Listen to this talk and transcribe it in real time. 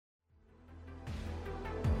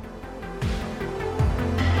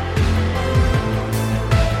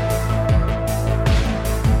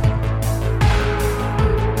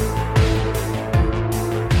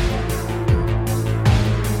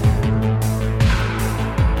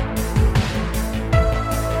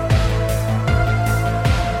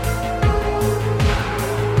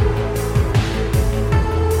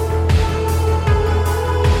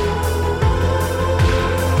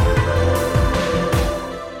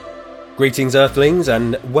Greetings Earthlings,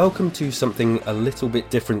 and welcome to something a little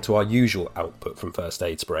bit different to our usual output from First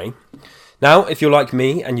Aid Spray. Now, if you're like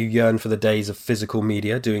me and you yearn for the days of physical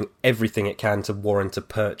media doing everything it can to warrant a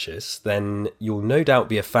purchase, then you'll no doubt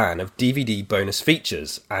be a fan of DVD bonus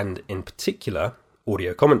features, and in particular,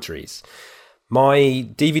 audio commentaries. My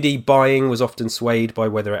DVD buying was often swayed by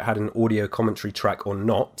whether it had an audio commentary track or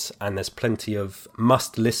not, and there's plenty of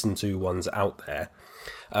must-listen-to ones out there.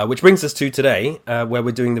 Which brings us to today, where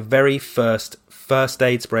we're doing the very first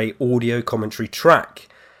Aid Spray audio commentary track.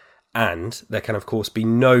 And there can, of course, be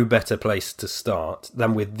no better place to start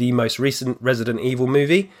than with the most recent Resident Evil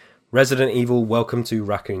movie, Resident Evil Welcome to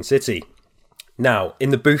Raccoon City. Now,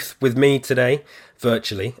 in the booth with me today,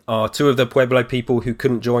 virtually, are two of the Pueblo people who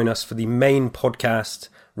couldn't join us for the main podcast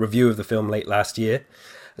review of the film late last year.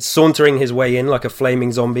 Sauntering his way in like a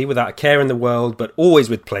flaming zombie without a care in the world, but always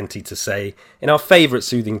with plenty to say. In our favourite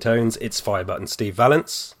soothing tones, it's Fire Button Steve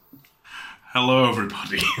Valance. Hello,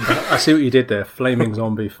 everybody. I see what you did there. Flaming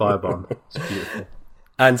zombie fire bomb. It's beautiful.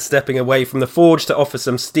 And stepping away from the forge to offer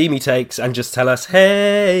some steamy takes and just tell us,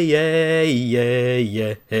 hey, yeah, yeah,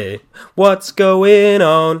 yeah, hey, what's going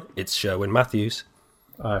on? It's Sherwin Matthews.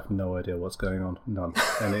 I have no idea what's going on. None.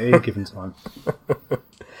 And at any given time.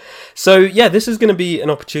 So, yeah, this is going to be an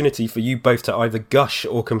opportunity for you both to either gush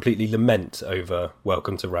or completely lament over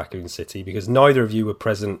Welcome to Raccoon City, because neither of you were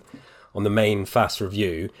present on the main fast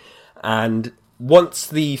review. And once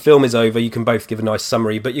the film is over, you can both give a nice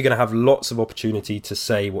summary, but you're going to have lots of opportunity to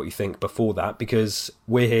say what you think before that, because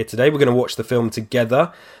we're here today. We're going to watch the film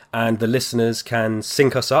together, and the listeners can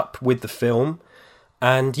sync us up with the film.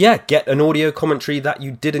 And yeah, get an audio commentary that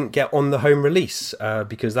you didn't get on the home release,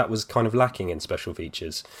 because that was kind of lacking in special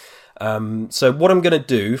features. So what I'm going to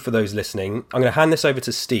do for those listening, I'm going to hand this over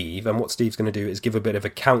to Steve, and what Steve's going to do is give a bit of a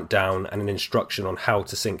countdown and an instruction on how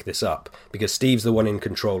to sync this up, because Steve's the one in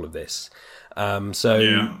control of this.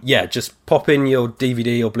 Yeah, just pop in your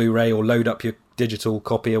DVD or Blu-ray or load up your digital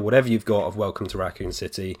copy or whatever you've got of Welcome to Raccoon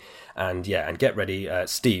City, and get ready.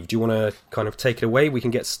 Steve, do you want to kind of take it away? We can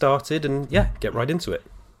get started and get right into it.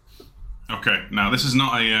 Okay, now this is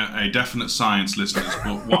not a definite science, listeners,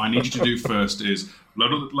 but what I need you to do first is,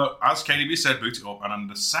 as KDB said, boot it up, and on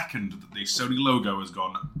the second that the Sony logo has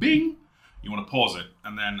gone bing, you want to pause it,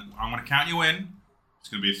 and then I'm going to count you in. It's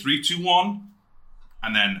going to be a 3, 2, 1,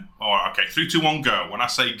 and then, 3, 2, 1, go. When I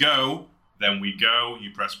say go, then we go,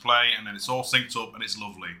 you press play, and then it's all synced up, and it's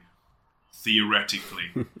lovely.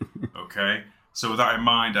 Theoretically. Okay? So with that in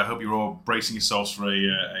mind, I hope you're all bracing yourselves for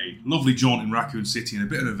a lovely jaunt in Raccoon City and a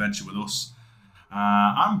bit of an adventure with us.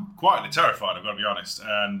 I'm quietly terrified, I've got to be honest.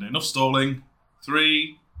 And enough stalling.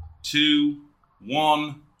 3, 2,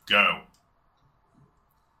 1, go.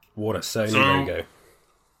 What a Sony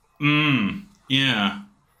logo. Yeah.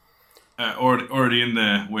 Already in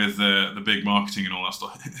there with the big marketing and all that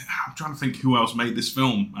stuff. I'm trying to think who else made this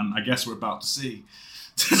film, and I guess we're about to see.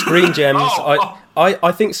 Screen Gems.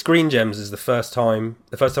 I think Screen Gems is the first time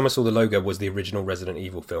I saw the logo was the original Resident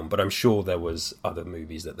Evil film, but I'm sure there was other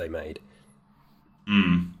movies that they made.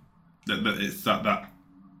 It's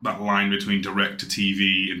that line between direct to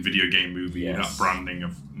TV and video game movie, yes. That branding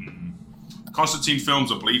of Constantine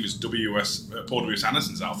Films, I believe, is Paul W.S.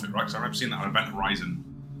 Anderson's outfit, right? Because I remember seeing that on Event Horizon,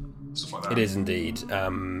 stuff like that. It is indeed.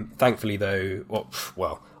 Thankfully, though,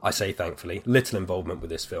 well, I say thankfully, little involvement with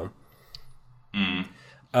this film.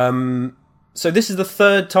 So this is the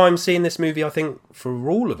third time seeing this movie, I think, for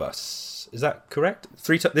all of us. Is that correct?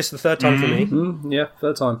 This is the third time for me. Yeah,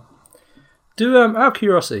 third time. Out of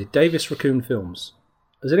curiosity, Davis Raccoon Films.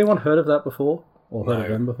 Has anyone heard of that before, or heard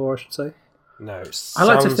of them before? I should say. No. I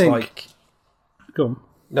like to think. Go on.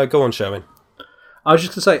 No, go on, Sherwin. I was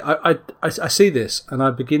just going to say, I see this, and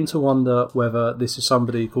I begin to wonder whether this is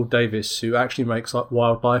somebody called Davis who actually makes like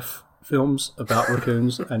wildlife films about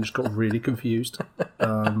raccoons and just got really confused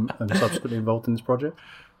and subsequently involved in this project.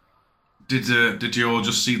 Did you all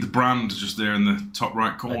just see the brand just there in the top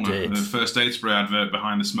right corner? I did. The First Aid Spray advert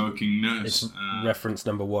behind the smoking nurse. It's reference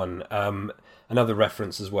number 1. Another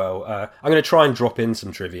reference as well. I'm going to try and drop in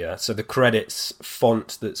some trivia. So the credits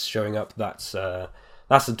font that's showing up, that's a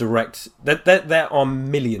direct... There are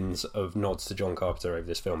millions of nods to John Carpenter over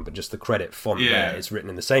this film, but just the credit font there is written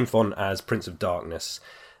in the same font as Prince of Darkness.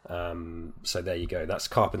 So there you go. That's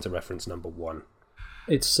Carpenter reference number 1.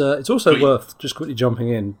 It's also worth just quickly jumping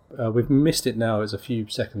in. We've missed it now. It's a few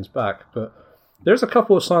seconds back, but there's a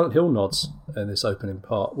couple of Silent Hill nods in this opening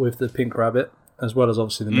part with the pink rabbit, as well as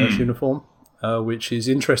obviously the nurse uniform, which is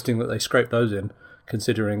interesting that they scraped those in,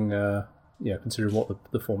 considering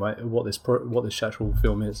what the format, what this actual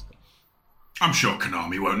film is. I'm sure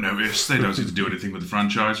Konami won't notice. They don't seem to do anything with the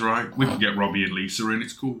franchise, right? We can get Robbie and Lisa in.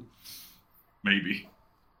 It's cool. maybe.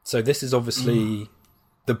 So this is obviously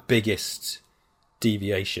the biggest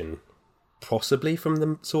deviation, possibly, from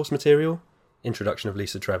the source material. Introduction of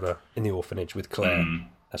Lisa Trevor in the orphanage with Claire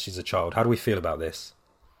as she's a child. How do we feel about this?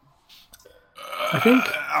 I think...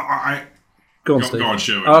 Go on, Steve. Go on,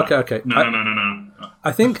 Sherwood. Oh, okay. No.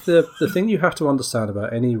 I think the thing you have to understand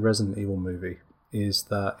about any Resident Evil movie is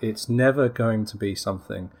that it's never going to be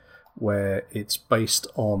something where it's based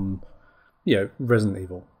on, Resident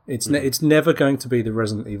Evil. It's never going to be the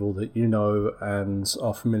Resident Evil that you know and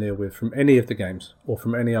are familiar with from any of the games or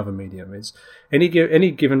from any other medium. It's any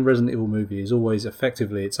given Resident Evil movie is always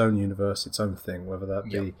effectively its own universe, its own thing, whether that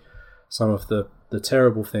be some of the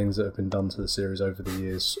terrible things that have been done to the series over the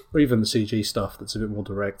years, or even the CG stuff that's a bit more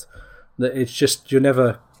direct. That it's just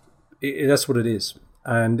that's what it is,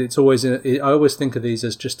 and it's always. I always think of these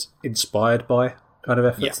as just inspired by kind of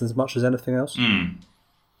efforts as much as anything else.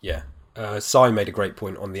 Yeah. Si made a great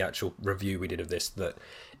point on the actual review we did of this, that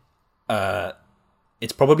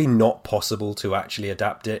it's probably not possible to actually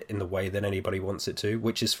adapt it in the way that anybody wants it to,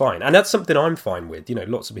 which is fine. And that's something I'm fine with.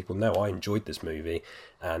 Lots of people know I enjoyed this movie,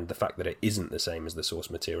 and the fact that it isn't the same as the source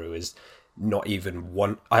material is not even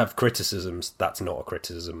one... I have criticisms. That's not a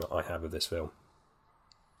criticism I have of this film.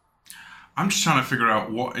 I'm just trying to figure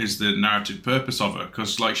out what is the narrative purpose of her,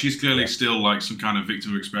 because she's clearly still some kind of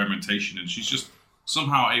victim of experimentation, and she's just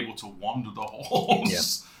somehow able to wander the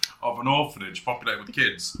halls of an orphanage populated with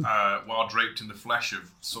kids while draped in the flesh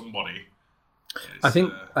of somebody. I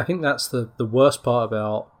think that's the worst part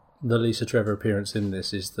about the Lisa Trevor appearance in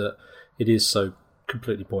this, is that it is so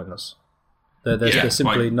completely pointless. There's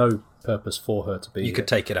simply no purpose for her to be. You could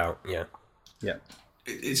take it out, yeah.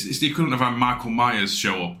 It's the equivalent of how Michael Myers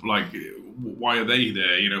show up. Why are they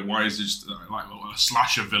there? Why is this a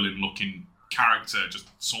slasher villain looking character just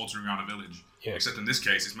sauntering around a village? Yeah. Except in this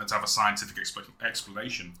case, it's meant to have a scientific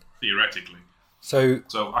explanation, theoretically. So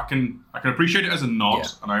I can appreciate it as a nod,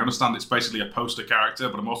 and I understand it's basically a poster character,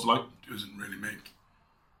 but I'm also it doesn't really make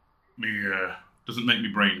me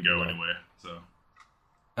brain go anywhere. So,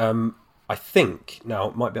 I think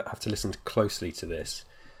now might have to listen closely to this,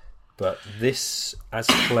 but this, as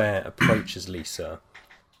Claire approaches Lisa,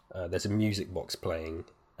 there's a music box playing,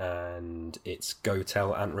 and it's "Go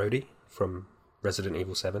Tell Aunt Rhody" from Resident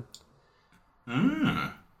Evil 7.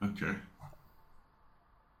 Ah, okay.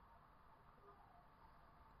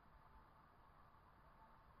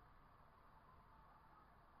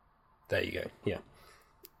 There you go, yeah.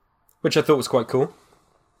 Which I thought was quite cool.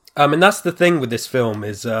 And that's the thing with this film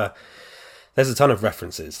is there's a ton of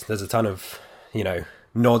references. There's a ton of,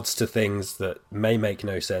 nods to things that may make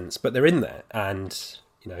no sense, but they're in there. And,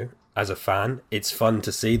 as a fan, it's fun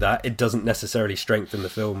to see that. It doesn't necessarily strengthen the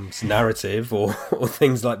film's narrative or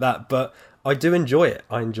things like that, but I do enjoy it.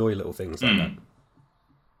 I enjoy little things like that.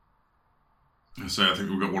 So I think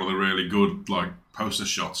we've got one of the really good poster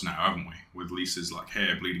shots now, haven't we? With Lisa's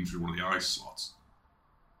hair bleeding through one of the eye slots.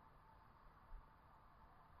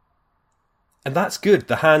 And that's good.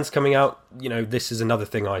 The hands coming out, this is another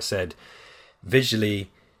thing I said. Visually,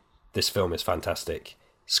 this film is fantastic.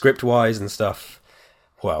 Script-wise and stuff,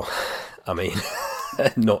 well, I mean,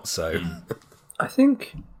 not so. I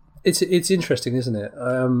think it's interesting, isn't it?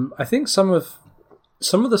 I think some of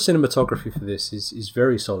the cinematography for this is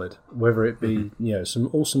very solid. Whether it be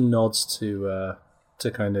some awesome nods to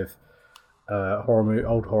kind of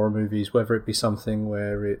old horror movies, whether it be something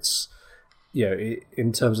where it's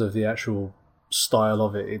in terms of the actual style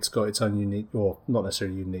of it, it's got its own unique, or not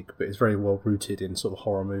necessarily unique, but it's very well rooted in sort of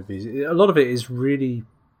horror movies. A lot of it is really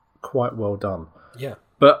quite well done. Yeah.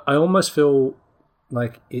 But I almost feel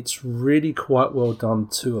like it's really quite well done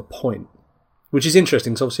to a point, which is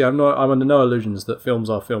interesting. Because obviously, I'm under no illusions that films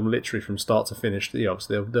are filmed literally from start to finish.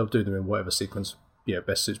 Obviously, they'll do them in whatever sequence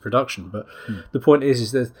best suits production. But the point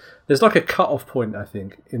is there's like a cut-off point, I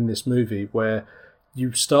think, in this movie where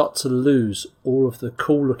you start to lose all of the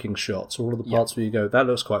cool-looking shots, all of the parts where you go, that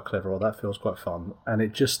looks quite clever, or that feels quite fun, and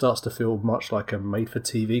it just starts to feel much like a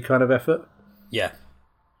made-for-TV kind of effort. Yeah.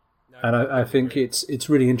 And I think it's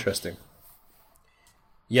really interesting.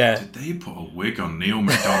 Yeah. Did they put a wig on Neil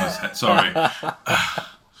McDonough's head? Sorry.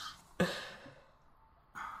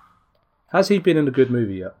 Has he been in a good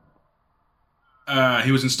movie yet?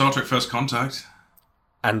 He was in Star Trek First Contact.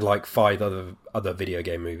 And 5 other video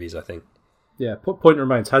game movies, I think. Yeah, point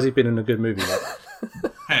remains, has he been in a good movie yet?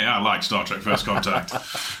 Hey, I like Star Trek First Contact.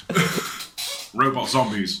 Robot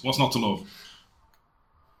zombies, what's not to love?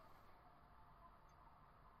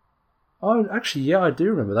 Oh, actually, yeah, I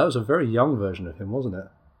do remember. That was a very young version of him, wasn't it?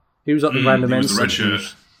 He was like the random ensign. The red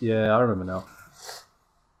shirt. Yeah, I remember now.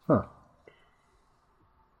 Huh.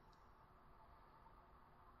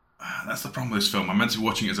 That's the problem with this film. I'm meant to be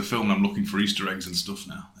watching it as a film, and I'm looking for Easter eggs and stuff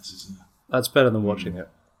now. This is. That's better than watching it.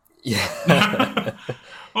 Yeah.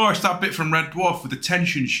 Oh, it's that bit from Red Dwarf with the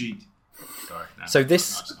tension sheet. Sorry, no, So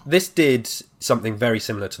this did something very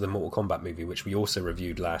similar to the Mortal Kombat movie, which we also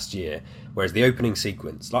reviewed last year. Whereas the opening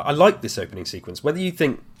sequence, I like this opening sequence. Whether you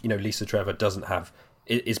think Lisa Trevor doesn't have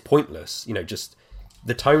is pointless. Just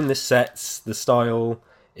the tone this sets, the style,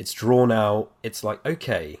 it's drawn out. It's like,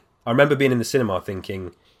 okay. I remember being in the cinema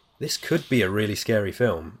thinking, this could be a really scary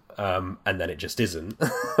film. And then it just isn't,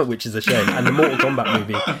 which is a shame. And the Mortal Kombat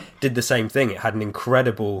movie did the same thing. It had an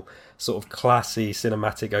incredible sort of classy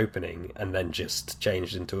cinematic opening and then just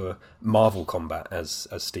changed into a Marvel combat, as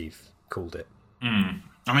Steve called it.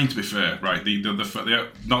 I mean, to be fair, right, the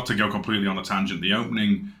not to go completely on a tangent, the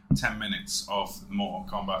opening 10 minutes of Mortal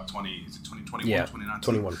Kombat 2021, Yeah, 2019?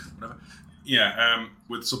 21. Whatever. Yeah,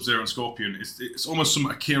 with Sub-Zero and Scorpion, it's almost some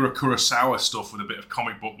Akira Kurosawa stuff with a bit of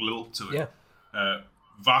comic book lilt to it. Yeah.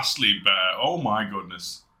 Vastly better. Oh my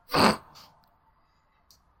goodness.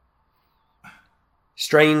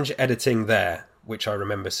 Strange editing there, which I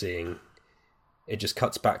remember seeing. It just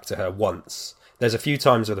cuts back to her once. There's a few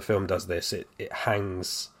times where the film does this. It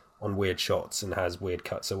hangs on weird shots and has weird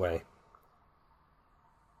cuts away.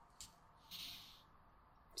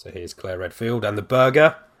 So here's Claire Redfield and the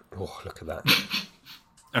burger. Oh, look at that.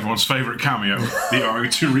 Everyone's favourite cameo, the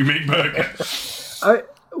RE2 remake burger.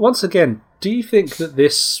 Once again, do you think that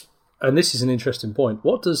this, and this is an interesting point,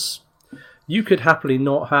 you could happily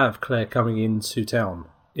not have Claire coming into town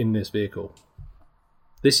in this vehicle.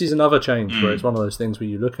 This is another change where it's one of those things where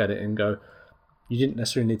you look at it and go, you didn't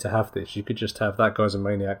necessarily need to have this. You could just have that guy's a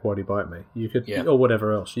maniac, why'd he bite me? You could, or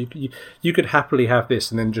whatever else. You could happily have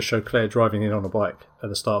this and then just show Claire driving in on a bike at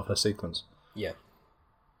the start of her sequence. Yeah.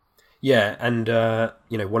 Yeah, and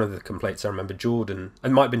one of the complaints I remember Jordan,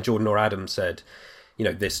 and it might have been Jordan or Adam, said,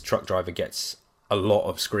 this truck driver gets a lot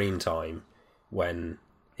of screen time when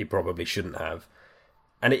he probably shouldn't have.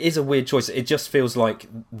 And it is a weird choice. It just feels like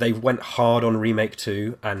they went hard on Remake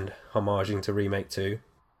 2 and homaging to Remake 2.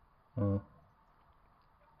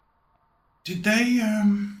 Did they...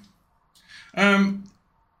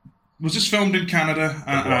 was this filmed in Canada?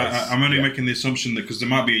 I'm only making the assumption that because there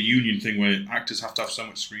might be a union thing where actors have to have so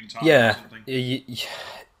much screen time. Yeah, or something.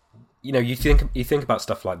 You think about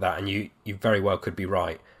stuff like that, and you very well could be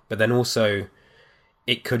right. But then also,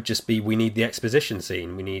 it could just be we need the exposition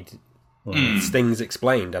scene. We need things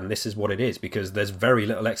explained, and this is what it is because there's very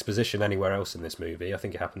little exposition anywhere else in this movie. I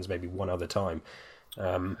think it happens maybe one other time.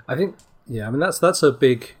 I think, that's a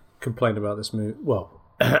big complaint about this movie. Well.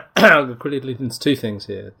 I'll quickly lead into two things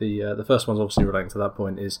here. The first one's obviously relating to that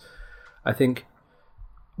point is, I think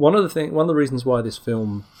one of the reasons why this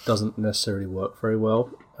film doesn't necessarily work very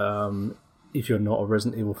well, if you're not a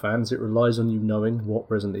Resident Evil fan, is it relies on you knowing what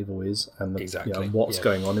Resident Evil is and what's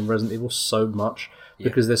going on in Resident Evil so much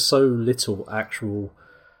because there's so little actual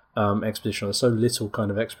exposition, there's so little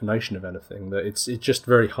kind of explanation of anything that it's just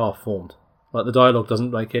very half-formed. Like the dialogue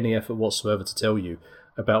doesn't make any effort whatsoever to tell you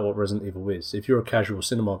about what Resident Evil is. If you're a casual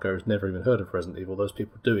cinema goer who's never even heard of Resident Evil, those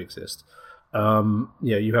people do exist.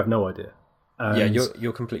 You have no idea. And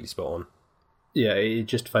you're completely spot on. Yeah, it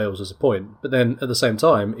just fails as a point. But then at the same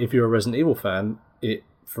time, if you're a Resident Evil fan, it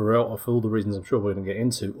for all the reasons I'm sure we're going to get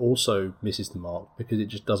into, also misses the mark because it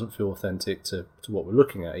just doesn't feel authentic to what we're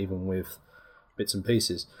looking at, even with bits and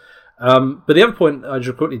pieces. But the other point I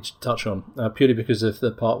just quickly touch on, purely because of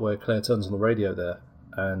the part where Claire turns on the radio there,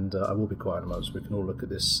 and I will be quiet in a moment so we can all look at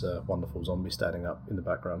this wonderful zombie standing up in the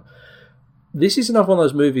background. This is another one of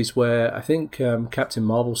those movies where I think Captain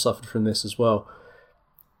Marvel suffered from this as well.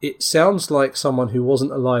 It sounds like someone who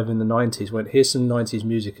wasn't alive in the 90s went, here's some 90s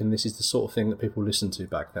music and this is the sort of thing that people listened to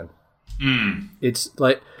back then. It's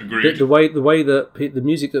like the way that the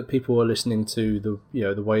music that people are listening to,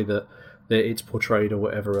 the way that it's portrayed or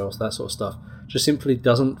whatever else, that sort of stuff, just simply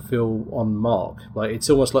doesn't feel on mark. Like it's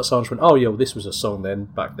almost like someone went, oh yeah, well, this was a song then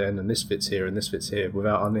back then, and this fits here and this fits here,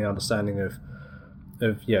 without any understanding of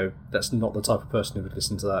that's not the type of person who would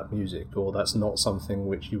listen to that music, or that's not something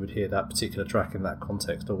which you would hear that particular track in that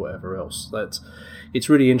context or whatever else. It's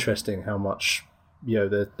really interesting how much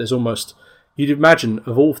there's almost, you'd imagine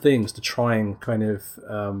of all things to try and kind of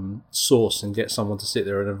source and get someone to sit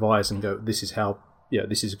there and advise and go, this is how.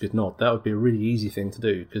 This is a good nod. That would be a really easy thing to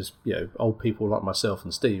do because old people like myself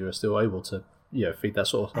and Steve are still able to feed that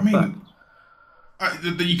sort of stuff back.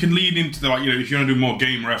 You can lead into the if you want to do more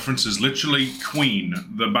game references. Literally, Queen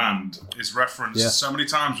the band is referenced so many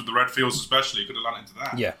times with the Redfields, especially. You could have landed into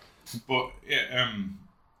that. Yeah, but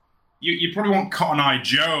you probably want Cotton Eye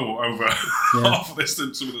Joe over half of this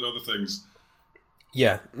than some of the other things.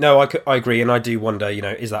 Yeah, no, I agree, and I do wonder,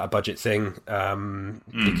 is that a budget thing?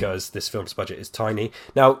 Because this film's budget is tiny.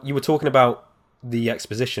 Now, you were talking about the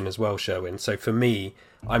exposition as well, Sherwin. So for me,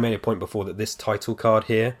 I made a point before that this title card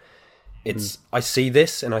here, I see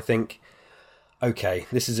this and I think, okay,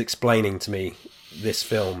 this is explaining to me this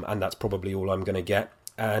film, and that's probably all I'm going to get.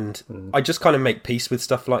 And I just kind of make peace with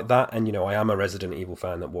stuff like that. And, I am a Resident Evil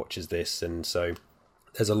fan that watches this, and so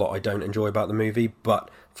there's a lot I don't enjoy about the movie,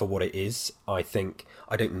 but for what it is, I think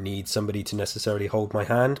I don't need somebody to necessarily hold my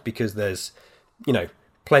hand, because there's,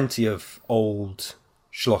 plenty of old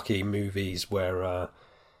schlocky movies where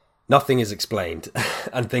nothing is explained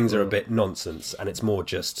and things are a bit nonsense, and it's more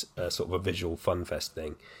just sort of a visual fun fest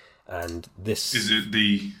thing. And this... Is it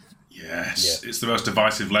the... Yes, it's the most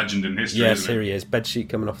divisive legend in history, yes, isn't it? here he is, bedsheet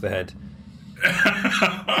coming off the head.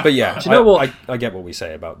 But yeah, do you know what? I get what we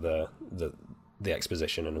say about the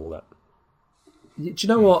exposition and all that. Do you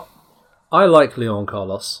know what? I like Leon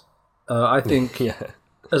Carlos. I think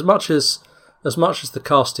as much as the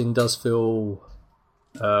casting does feel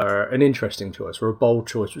an interesting choice or a bold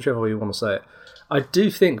choice, whichever way you want to say it, I do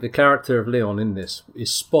think the character of Leon in this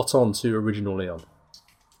is spot on to original Leon.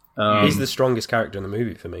 He's the strongest character in the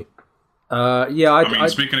movie for me.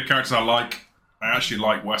 Speaking of characters I actually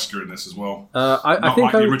like Wesker in this as well. I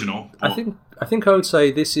think the original. But... I think I would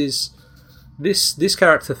say this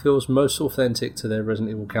character feels most authentic to their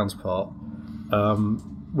Resident Evil counterpart,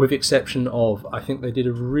 with exception of, I think they did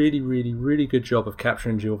a really, really, really good job of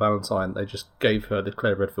capturing Jill Valentine. They just gave her the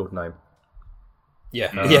Claire Redfield name.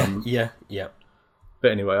 Yeah.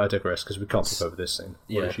 But anyway, I digress, because we can't talk over this scene.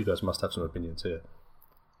 Yeah. Well, you guys must have some opinions here.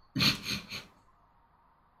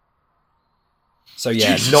 So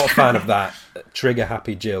yeah, not a fan of that. Trigger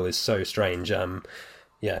happy Jill is so strange.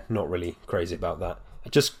 Not really crazy about that.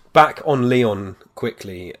 Just back on Leon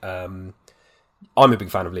quickly. I'm a big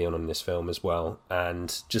fan of Leon in this film as well.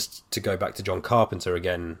 And just to go back to John Carpenter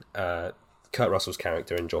again, Kurt Russell's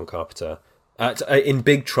character in John Carpenter, in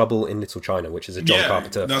Big Trouble in Little China, which is a John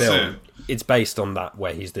Carpenter film. It's based on that,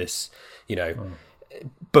 where he's this,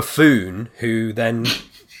 buffoon who then,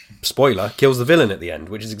 spoiler, kills the villain at the end,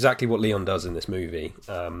 which is exactly what Leon does in this movie.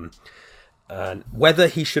 And whether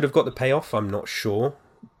he should have got the payoff, I'm not sure.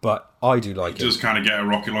 But I do like it. He does kind of get a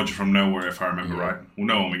rocket launcher from nowhere, if I remember right. We'll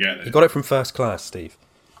know when we get there. He got it from First Class, Steve.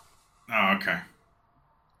 Oh, okay.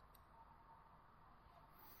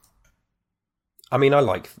 I mean, I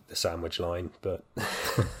like the sandwich line, but...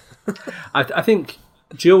 I think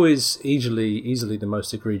Jill is easily the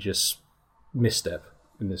most egregious misstep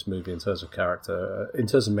in this movie in terms of character, in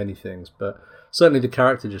terms of many things, but certainly the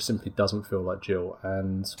character just simply doesn't feel like Jill.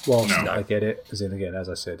 And whilst I get it, as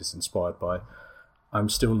I said, it's inspired by... I'm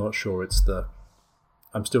still not sure that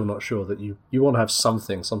you want to have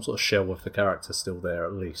something, some sort of shell of the character still there,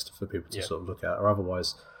 at least, for people to sort of look at. Or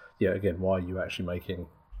otherwise, again, why are you actually making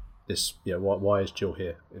this? Why is Jill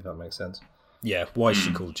here, if that makes sense? Yeah, why is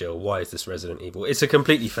she called Jill? Why is this Resident Evil? It's a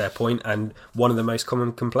completely fair point, and one of the most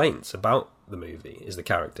common complaints about the movie is the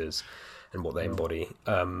characters and what they embody.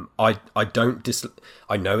 I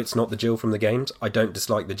know it's not the Jill from the games. I don't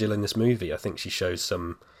dislike the Jill in this movie. I think she shows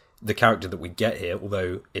the character that we get here,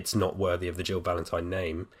 although it's not worthy of the Jill Valentine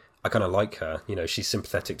name. I kind of like her. She's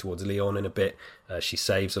sympathetic towards Leon in a bit. She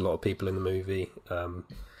saves a lot of people in the movie.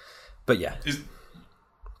 But yeah.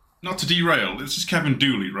 Not to derail, it's just Kevin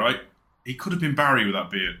Dooley, right? He could have been Barry with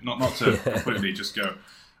that beard. Not to completely just go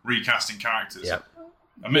recasting characters. Yeah.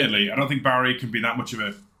 Admittedly, I don't think Barry can be that much of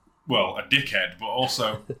a dickhead, but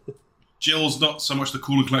also Jill's not so much the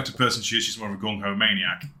cool and collected person she is. She's more of a gung-ho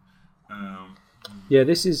maniac. Yeah,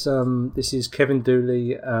 this is Kevin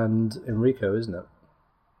Dooley and Enrico, isn't it?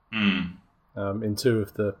 In two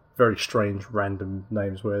of the very strange random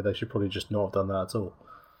names where they should probably just not have done that at all.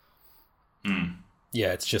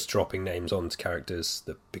 Yeah, it's just dropping names onto characters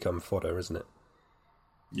that become fodder, isn't it?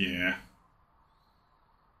 Yeah.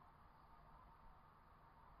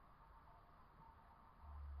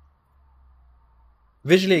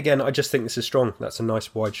 Visually, again, I just think this is strong. That's a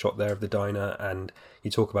nice wide shot there of the diner, and you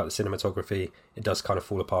talk about the cinematography. It does kind of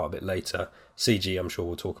fall apart a bit later. CG, I'm sure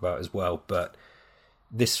we'll talk about as well, but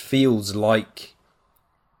this feels like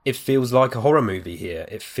a horror movie here.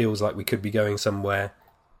 It feels like we could be going somewhere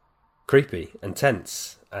creepy and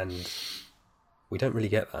tense, and we don't really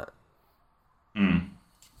get that.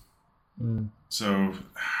 So,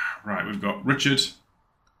 right, we've got Richard.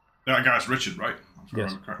 That guy's Richard, right? If I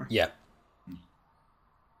remember correctly. Yeah.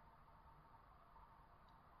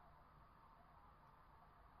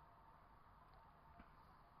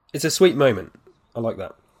 It's a sweet moment. I like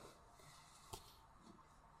that.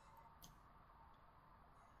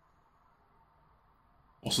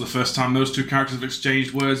 Also, the first time those two characters have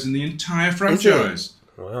exchanged words in the entire franchise.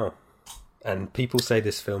 Wow. And people say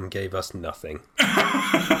this film gave us nothing.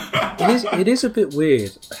 It is a bit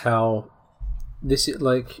weird how this is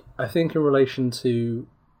like. I think in relation to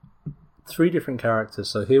 3 different characters.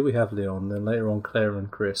 So here we have Leon, then later on Claire and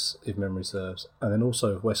Chris, if memory serves, and then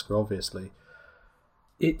also Wesker, obviously.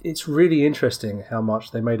 It's really interesting how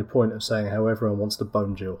much they made a point of saying how everyone wants to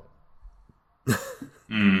bone Jill.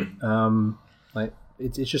 Like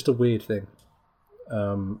it's just a weird thing.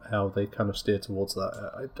 How they kind of steer towards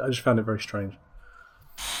that. I just found it very strange.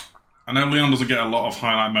 I know Leon doesn't get a lot of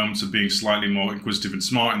highlight moments of being slightly more inquisitive and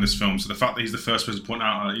smart in this film, so the fact that he's the first person to point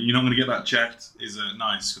out you're not going to get that checked is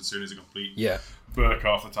nice, considering he's a complete Burke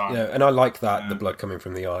half the time. Yeah, and I like that, the blood coming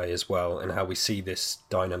from the eye as well, and how we see this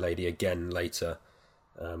diner lady again later.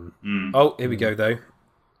 Oh, here we go, though.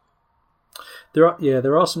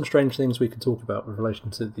 There are some strange things we could talk about with relation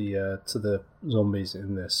to the zombies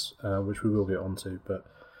in this, which we will get onto. But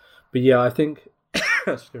yeah, I think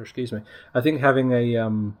excuse me. I think having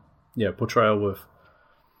a portrayal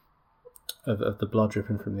of the blood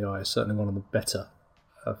dripping from the eye is certainly one of the better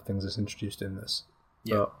things that's introduced in this.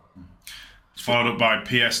 Yeah. Followed up by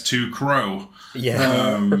PS2 Crow.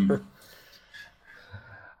 Yeah.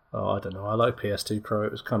 I don't know. I like PS2 Crow.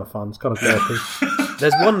 It was kind of fun. It's kind of derpy.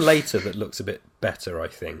 There's one later that looks a bit better, I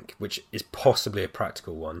think, which is possibly a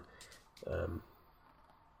practical one.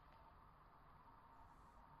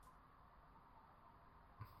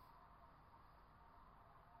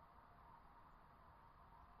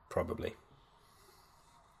 Probably.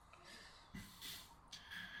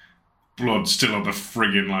 Blood still on the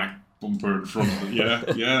friggin' bumper in front of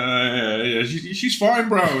it. Yeah. She's fine,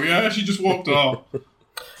 bro. Yeah, she just walked off.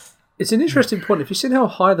 It's an interesting point. Have you seen how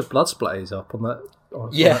high the blood splatter is up on that? On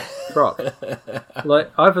that truck. Like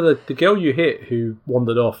either the girl you hit who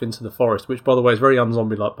wandered off into the forest, which by the way is very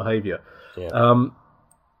un-zombie-like behaviour. Yeah.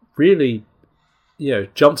 Really,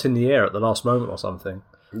 jumped in the air at the last moment or something.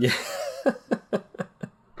 Yeah.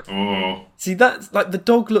 Oh. See, that's like the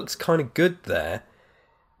dog looks kind of good there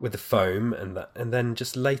with the foam and that, and then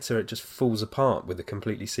just later it just falls apart with a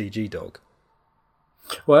completely CG dog.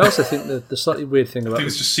 Well, I also think the slightly weird thing about... I think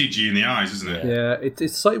it's just CG in the eyes, isn't it? Yeah, it's a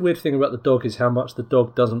slightly weird thing about the dog is how much the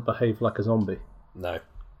dog doesn't behave like a zombie. No.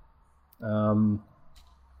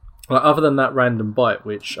 Other than that random bite,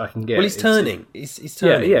 which I can get... Well, he's turning. He's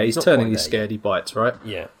turning. Yeah, he's turning, quite he's scared, he bites, right?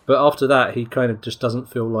 Yeah. But after that, he kind of just doesn't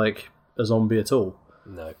feel like a zombie at all.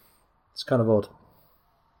 No. It's kind of odd.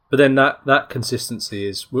 But then that consistency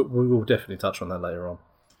is... We will definitely touch on that later on.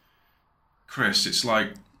 Chris, it's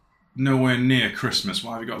like nowhere near Christmas.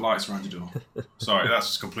 Why have you got lights around your door? Sorry, that's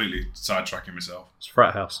just completely sidetracking myself. It's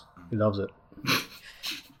Frat House. He loves it.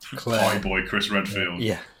 Pie boy Chris Redfield.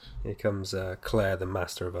 Yeah. Here comes Claire, the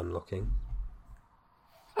master of unlocking.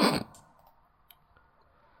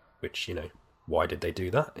 Which, why did they do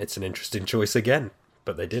that? It's an interesting choice again,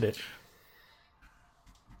 but they did it.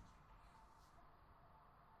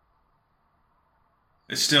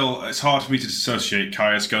 It's hard for me to dissociate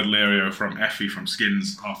Kaya Scodelario from Effie from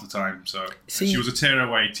Skins half the time. So she was a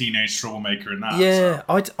tearaway teenage troublemaker in that. Yeah,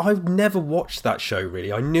 so. I've never watched that show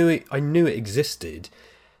really. I knew it existed,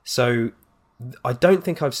 so I don't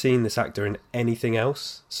think I've seen this actor in anything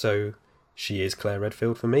else. So she is Claire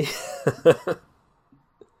Redfield for me.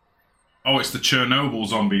 Oh, it's the Chernobyl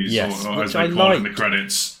zombies, yes, or as they call it in the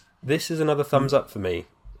credits. This is another thumbs up for me.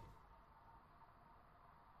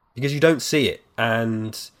 Because you don't see it,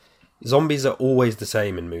 and zombies are always the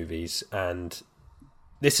same in movies, and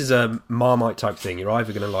this is a Marmite type thing. You're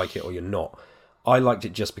either going to like it or you're not. I liked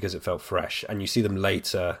it just because it felt fresh, and you see them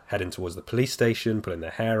later heading towards the police station, pulling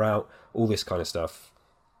their hair out, all this kind of stuff.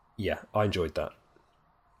 Yeah, I enjoyed that.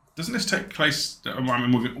 Doesn't this take place...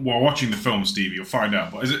 while watching the film, Stevie, you'll find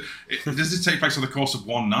out, but does this take place over the course of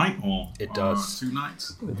one night, or it does. 2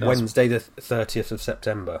 nights? Wednesday the 30th of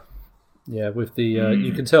September. Yeah, with the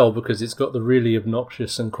you can tell because it's got the really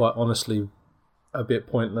obnoxious and quite honestly a bit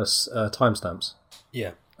pointless timestamps.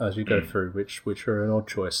 Yeah, as you go through, which are an odd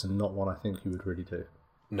choice and not one I think you would really do.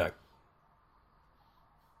 No.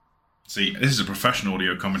 See, this is a professional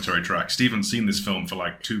audio commentary track. Stephen's seen this film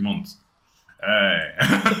for 2 months. Hey.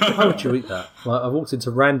 Why would you eat that? I walked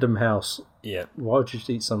into random house. Yeah. Why would you just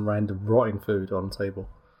eat some random rotting food on the table?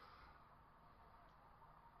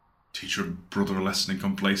 Teach your brother a lesson in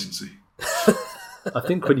complacency. I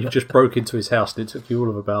think when you just broke into his house and it took you all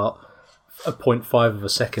of about 0.5 of a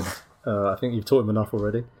second, I think you've taught him enough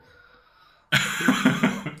already.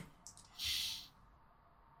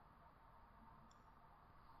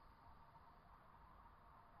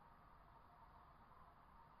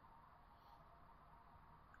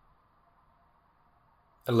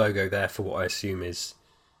 a logo there for what I assume is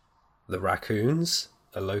the Raccoons,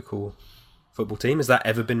 a local football team. Has that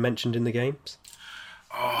ever been mentioned in the games?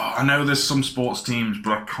 Oh, I know there's some sports teams,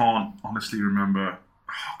 but I can't honestly remember.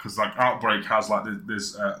 Because like Outbreak has like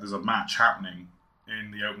there's a match happening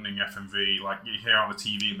in the opening FMV, like you hear on the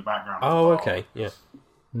TV in the background. Oh, okay, yeah.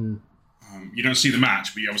 You don't see the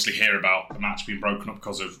match, but you obviously hear about the match being broken up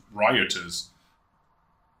because of rioters.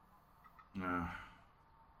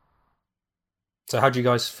 So, how do you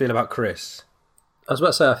guys feel about Chris? I was about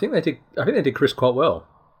to say, I think they did Chris quite well.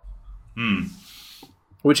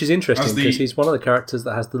 Which is interesting because he's one of the characters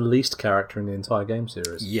that has the least character in the entire game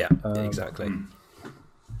series. Yeah, exactly.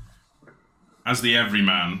 As the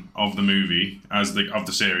everyman of the movie, of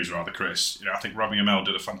the series rather, Chris, I think Robbie Amell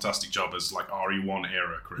did a fantastic job as like RE1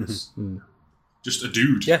 era Chris. Just a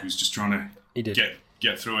dude who's just trying to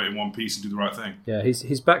get through it in one piece and do the right thing. Yeah,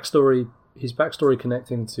 his backstory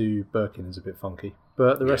connecting to Birkin is a bit funky,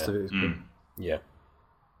 but the rest of it is good. Yeah.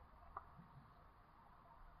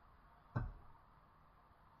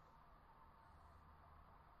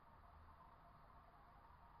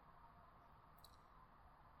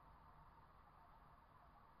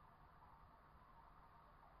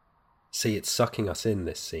 See, it's sucking us in,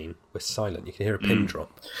 this scene. We're silent. You can hear a pin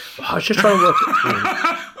drop. I was just trying to work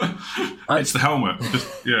it. It's the helmet.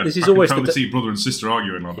 This is always totally see brother and sister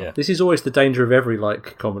arguing like that. This is always the danger of every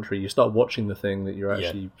commentary. You start watching the thing that you're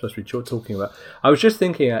actually supposed to be talking about. I was just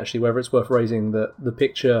thinking actually whether it's worth raising the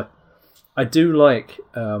picture. I do like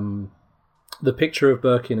the picture of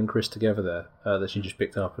Birkin and Chris together there that she just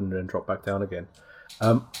picked up and then dropped back down again.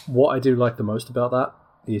 What I do like the most about that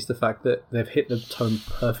is the fact that they've hit the tone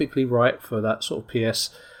perfectly right for that sort of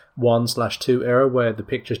PS1/2 era where the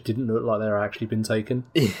pictures didn't look like they're actually been taken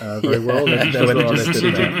very well. They look like they've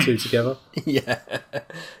put the two together.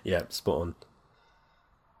 Yeah, spot on.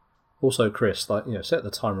 Also, Chris, set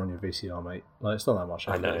the timer on your VCR, mate. Like, it's not that much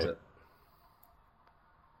effort, is it?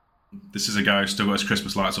 This is a guy who's still got his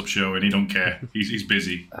Christmas lights up show and he don't care. He's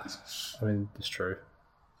busy. I mean, it's true.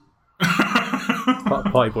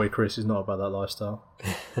 Party boy Chris is not about that lifestyle.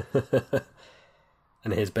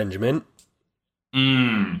 And here's Benjamin.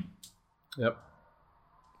 Yep.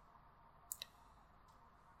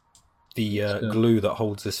 The glue that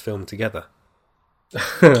holds this film together.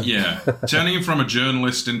 Yeah. Turning him from a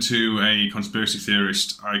journalist into a conspiracy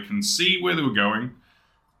theorist, I can see where they were going.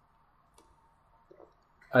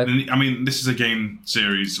 I mean, this is a game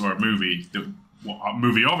series or a movie a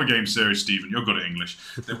movie of a game series, Stephen. You're good at English.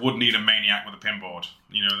 They would need a maniac with a pinboard.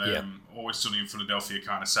 Always Sunny in Philadelphia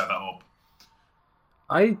kind of set that up.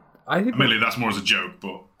 I think. Admittedly, that's more as a joke,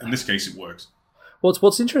 but in this case, it works.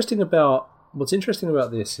 What's interesting about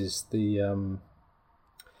this is it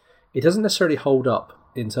doesn't necessarily hold up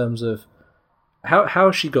in terms of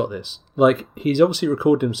how she got this. Like, he's obviously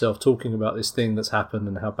recorded himself talking about this thing that's happened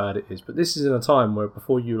and how bad it is, but this is in a time where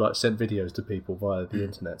before you sent videos to people via the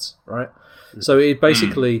internet, right? So it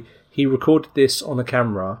basically he recorded this on a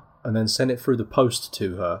camera and then sent it through the post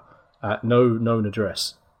to her at no known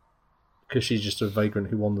address because she's just a vagrant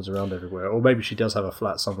who wanders around everywhere, or maybe she does have a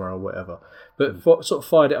flat somewhere or whatever. But sort of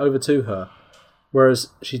fired it over to her, whereas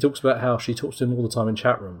she talks about how she talks to him all the time in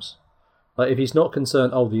chat rooms. Like, if he's not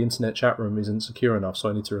concerned, the internet chat room isn't secure enough, so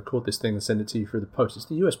I need to record this thing and send it to you through the post. It's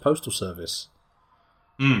the US Postal Service.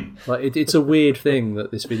 Like, it's a weird thing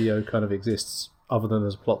that this video kind of exists, other than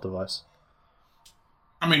as a plot device.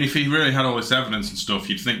 I mean, if he really had all this evidence and stuff,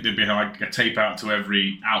 you'd think there'd be like a tape out to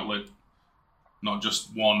every outlet, not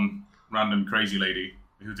just one random crazy lady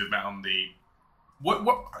who they've met on the...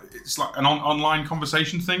 What? It's like an online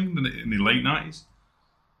conversation thing in the late 90s?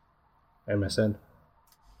 MSN.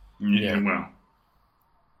 Yeah, well.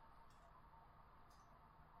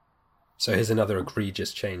 So here's another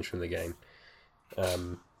egregious change from the game,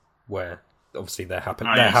 where obviously they're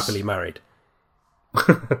happily married.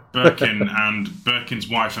 Birkin and Birkin's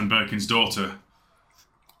wife and Birkin's daughter.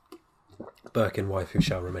 Birkin wife who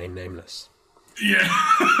shall remain nameless. Yeah.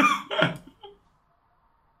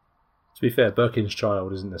 To be fair, Birkin's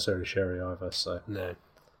child isn't necessarily Sherry either, so... No.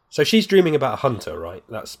 So she's dreaming about a hunter, right?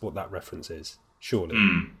 That's what that reference is, surely.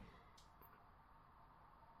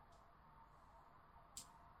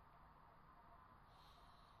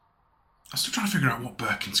 I'm still trying to figure out what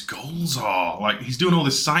Birkin's goals are. Like, he's doing all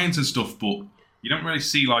this science and stuff, but you don't really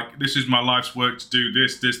see, like, this is my life's work to do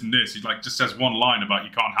this, this, and this. He, just says one line about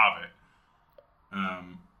you can't have it.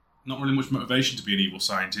 Not really much motivation to be an evil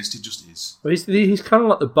scientist. He just is. Well, he's kind of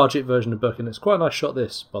like the budget version of Birkin. It's quite a nice shot,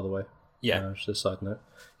 this, by the way. Yeah. Just a side note.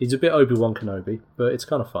 He's a bit Obi-Wan Kenobi, but it's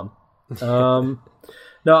kind of fun.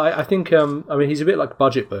 No, I think, I mean, he's a bit like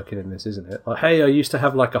Budget Birkin in this, isn't it? Like, hey, I used to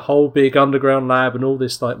have like a whole big underground lab and all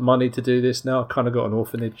this like money to do this. Now I've kind of got an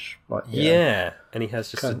orphanage. Like, yeah, and he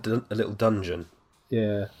has just a little dungeon.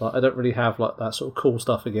 Yeah, like I don't really have like that sort of cool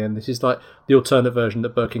stuff again. This is like the alternate version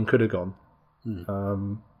that Birkin could have gone. It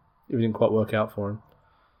didn't quite work out for him.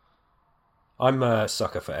 I'm a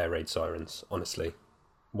sucker for air raid sirens, honestly.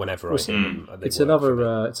 Whenever I hear them, it's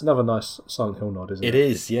another nice Silent Hill nod, isn't it? It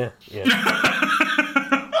is, yeah.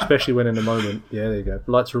 Especially when in the moment, yeah, there you go.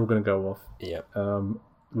 Lights are all going to go off. Yeah.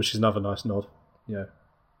 Which is another nice nod. Yeah.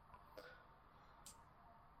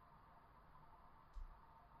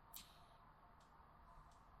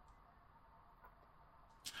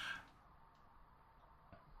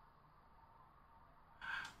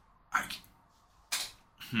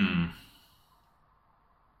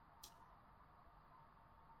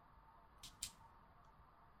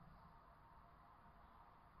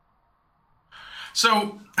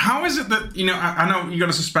 So, how is it that, I know you've got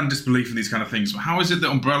to suspend disbelief in these kind of things, but how is it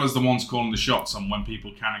that Umbrella's the ones calling the shots on when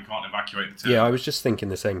people can and can't evacuate the town? Yeah, I was just thinking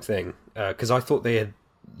the same thing, because I thought they had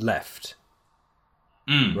left.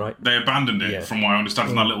 Right? They abandoned it, from what I understand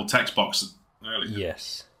from that little text box earlier.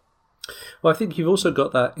 Yes. Well, I think you've also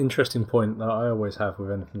got that interesting point that I always have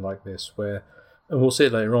with anything like this, where, and we'll see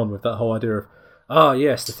it later on with that whole idea of,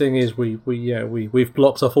 yes, the thing is we've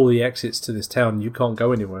blocked off all the exits to this town. You can't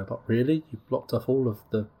go anywhere. Like, really? You've blocked off all of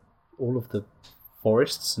the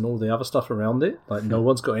forests and all the other stuff around it. Like, no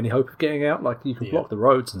one's got any hope of getting out. Like, you can block the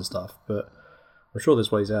roads and stuff, but I'm sure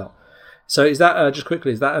there's ways out. So is that just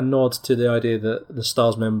quickly? Is that a nod to the idea that the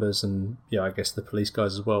STARS members and I guess the police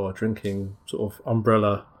guys as well are drinking sort of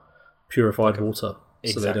umbrella purified water,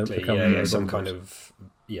 Exactly. so they don't become some kind of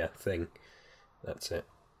thing. That's it.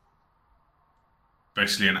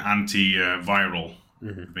 Basically, an anti-viral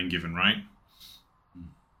been given, right?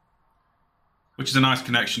 Which is a nice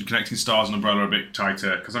connection, connecting STARS and Umbrella a bit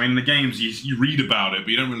tighter. Because, I mean, in the games, you read about it, but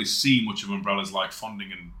you don't really see much of Umbrella's, like, funding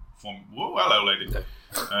and... Whoa, hello, lady.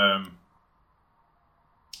 No.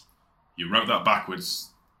 You wrote that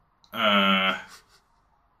backwards. I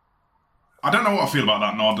don't know what I feel about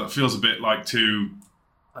that nod. It feels a bit like too...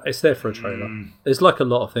 It's there for a trailer. It's like a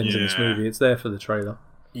lot of things in this movie. It's there for the trailer.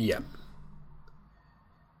 Yeah.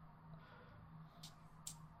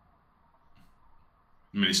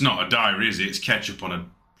 I mean, it's not a diary, is it? It's ketchup on a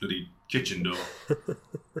bloody kitchen door.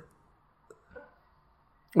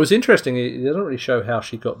 Well, it's interesting. It doesn't really show how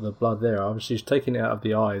she got the blood there. Obviously, she's taking it out of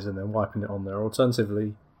the eyes and then wiping it on there.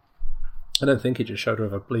 Alternatively, I don't think it just showed her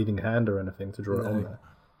with a bleeding hand or anything to draw it on there.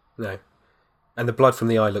 No. And the blood from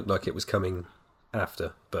the eye looked like it was coming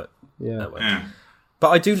after, but... Yeah. But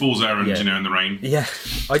I do... Fool's errand, in the rain. Yeah,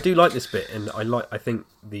 I do like this bit, and I think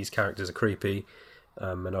these characters are creepy,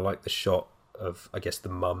 and I like the shot of, I guess, the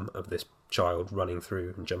mum of this child running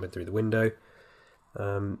through and jumping through the window.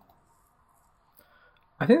 I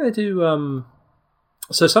think they do...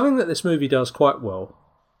 So something that this movie does quite well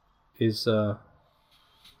is... Sorry,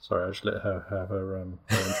 I just let her have her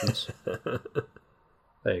entrance.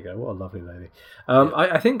 There you go. What a lovely lady.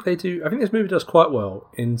 I think they do... I think this movie does quite well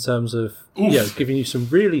in terms of giving you some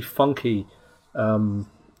really funky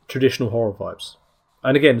traditional horror vibes.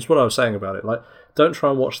 And again, it's what I was saying about it. Like, don't try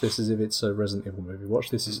and watch this as if it's a Resident Evil movie. Watch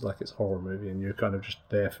this as like it's a horror movie, and you're kind of just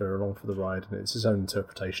there along for the ride, and it's his own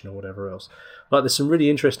interpretation or whatever else. Like, there's some really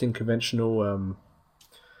interesting conventional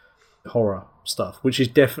horror stuff, which is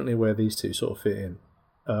definitely where these two sort of fit in.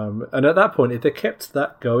 And at that point, if they kept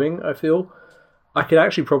that going, I feel I could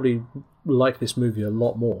actually probably like this movie a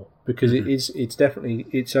lot more, because it's definitely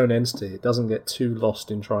its own entity. It doesn't get too lost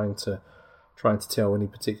in trying to tell any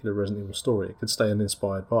particular Resident Evil story. It could stay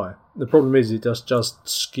uninspired by. The problem is it just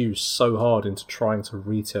skews so hard into trying to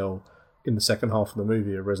retell in the second half of the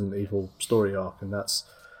movie a Resident Evil story arc, and that's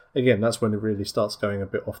when it really starts going a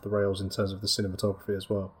bit off the rails in terms of the cinematography as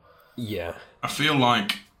well. Yeah. I feel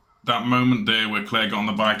like that moment there where Claire got on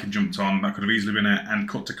the bike and jumped on, that could have easily been it, and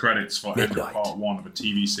cut to credits for every part one of a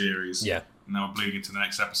TV series. Yeah. And now we're bleeding into the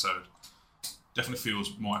next episode. Definitely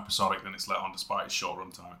feels more episodic than it's let on, despite its short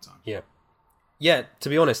runtime at times. Yeah. Yeah, to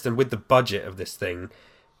be honest, and with the budget of this thing,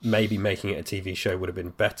 maybe making it a TV show would have been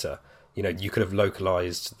better. You know, you could have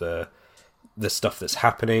localized the stuff that's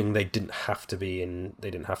happening. They didn't have to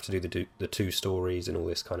do the two stories and all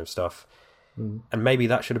this kind of stuff. And maybe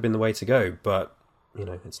that should have been the way to go, but you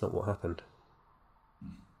know, it's not what happened.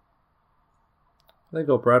 They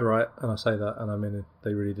got Brad right, and I say that, and I mean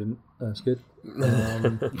they really didn't. That's good.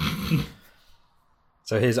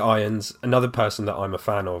 So here's Irons, another person that I'm a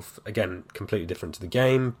fan of. Again, completely different to the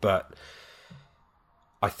game, but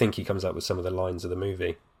I think he comes up with some of the lines of the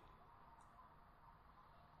movie.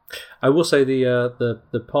 I will say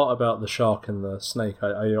the part about the shark and the snake,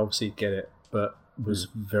 I obviously get it, but was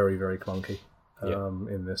very, very clunky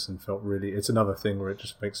in this, and felt really. It's another thing where it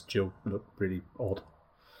just makes Jill look really odd.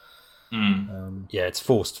 Yeah, it's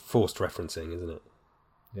forced referencing, isn't it?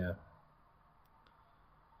 Yeah.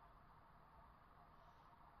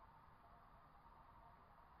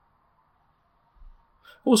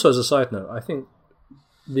 Also, as a side note, I think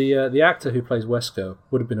the actor who plays Wesker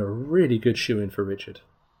would have been a really good shoe-in for Richard.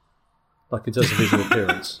 Like in terms of visual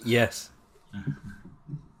appearance. Yes.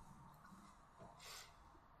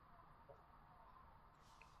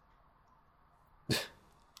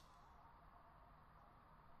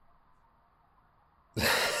 The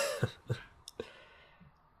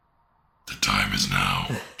time is now.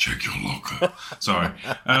 Check your locker. Sorry.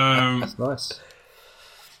 That's nice.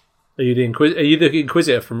 Are you the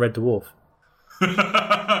Inquisitor from Red Dwarf?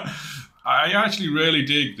 I actually really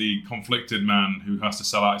dig the conflicted man who has to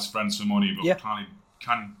sell out his friends for money, but kind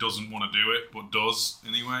of doesn't want to do it, but does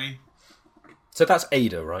anyway. So that's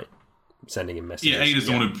Ada, right? Sending him messages. Yeah, Ada's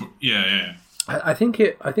the one who. Yeah. I think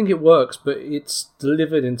it works, but it's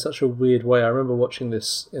delivered in such a weird way. I remember watching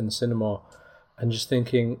this in the cinema and just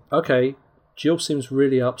thinking, okay, Jill seems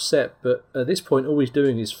really upset, but at this point, all he's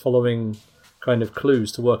doing is following kind of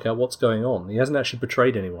clues to work out what's going on. He hasn't actually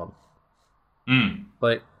betrayed anyone.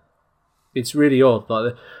 Like, it's really odd.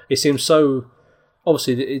 Like, it seems so.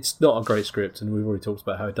 Obviously, it's not a great script, and we've already talked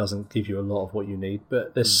about how it doesn't give you a lot of what you need.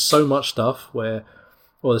 But there's so much stuff where,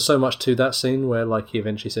 well, there's so much to that scene where, like, he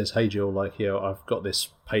eventually says, "Hey, Jill, like, you know, I've got this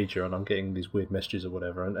pager and I'm getting these weird messages or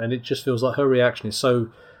whatever," and it just feels like her reaction is so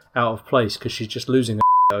out of place because she's just losing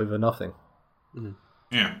her over nothing.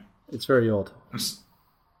 Yeah, it's very odd.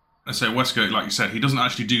 I say Wesker, like you said, he doesn't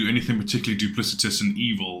actually do anything particularly duplicitous and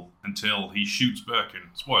evil until he shoots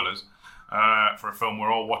Birkin. Spoilers for a film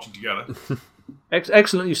we're all watching together.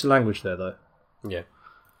 Excellent use of language there, though. Yeah.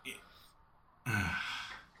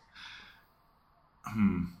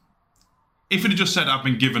 If it had just said, "I've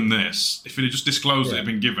been given this," if it had just disclosed that he'd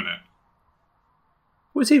been given it.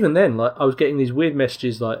 Well, it's even then, like, I was getting these weird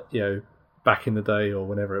messages, like, you know, back in the day or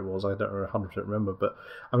whenever it was, I don't 100% remember, but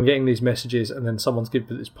I'm getting these messages and then someone's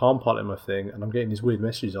given this Palm Pilot in my thing and I'm getting these weird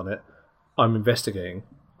messages on it. I'm investigating.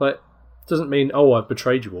 Like, doesn't mean, oh, I've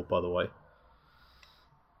betrayed you all, by the way.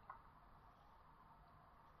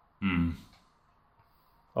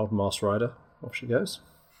 Old Mars Rider, off she goes.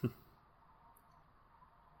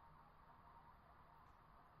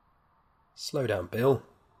 Slow down, Bill.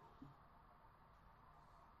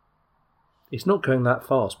 He's not going that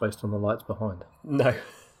fast based on the lights behind. No.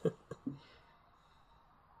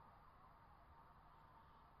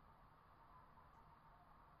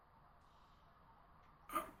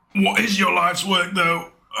 What is your life's work,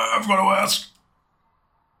 though? I've got to ask.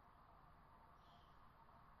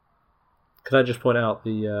 Could I just point out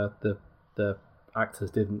the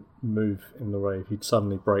actors didn't move in the rave. He'd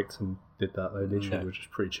suddenly braked and did that. They literally were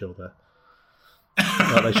just pretty chill there.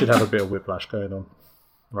 Like, they should have a bit of whiplash going on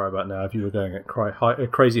right about now if you were going at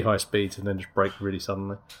crazy high speeds and then just brake really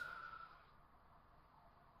suddenly.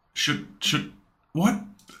 Should what?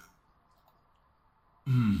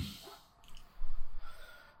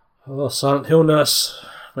 Oh, Silent Hill nurse.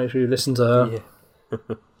 Make sure you listen to her. Yeah.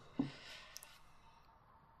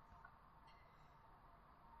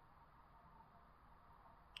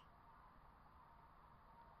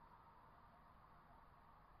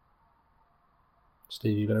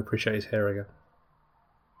 Steve, you're going to appreciate his hair again.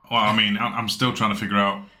 Well, I mean, I'm still trying to figure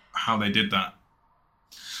out how they did that.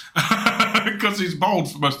 Because he's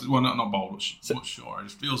bald for most. Well, not bald, but short. It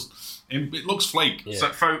just feels. It looks flake. Yeah, so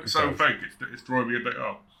fake. It's throwing me a bit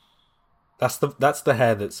off. That's the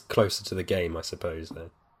hair that's closer to the game, I suppose. Though.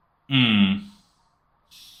 To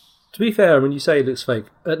be fair, when you say he looks fake,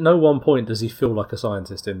 at no one point does he feel like a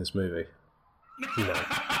scientist in this movie. No,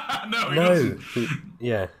 he No. doesn't.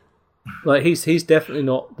 Yeah. Like, he's definitely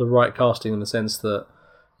not the right casting in the sense that,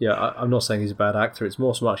 I'm not saying he's a bad actor. It's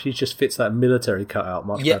more so much he just fits that military cutout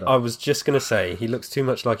much better. I was just going to say, he looks too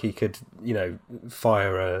much like he could,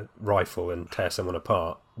 fire a rifle and tear someone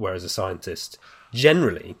apart, whereas a scientist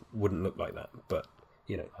generally wouldn't look like that. But,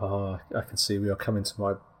 Oh, I can see we are coming to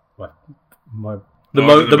the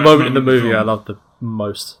moment in the movie I love the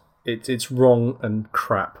most. It's wrong and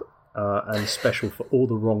crap. And special for all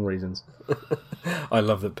the wrong reasons. I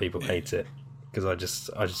love that people hate it because I just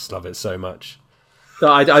love it so much. No,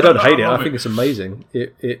 I don't hate it. I think it's amazing.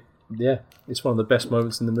 It's one of the best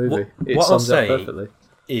moments in the movie. It sums up perfectly.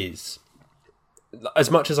 Is, as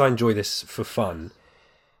much as I enjoy this for fun,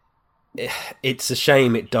 it's a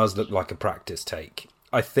shame it does look like a practice take.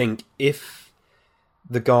 I think if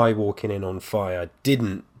the guy walking in on fire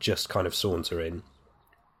didn't just kind of saunter in,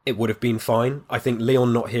 it would have been fine. I think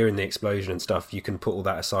Leon not hearing the explosion and stuff, you can put all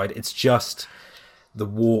that aside. It's just the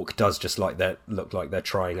walk does just look like they're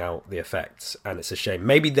trying out the effects, and it's a shame.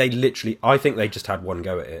 Maybe I think they just had one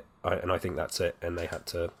go at it, and I think that's it, and they had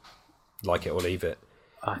to like it or leave it.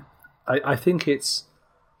 I think it's...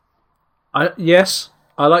 Yes,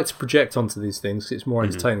 I like to project onto these things 'cause it's more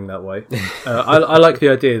entertaining that way. I like the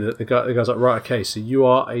idea that the guy's like, right, okay, so you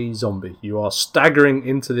are a zombie. You are staggering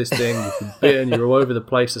into this thing. You've been bitten. You're all over the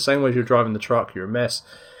place. The same way as you're driving the truck. You're a mess.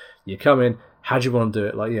 You come in. How do you want to do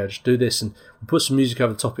it? Like, just do this and put some music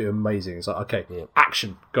over the top of it. Amazing. It's like, okay,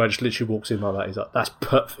 action. Guy just literally walks in like that. He's like, that's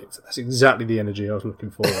perfect. That's exactly the energy I was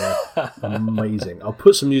looking for. Amazing. I'll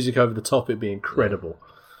put some music over the top. It'd be incredible.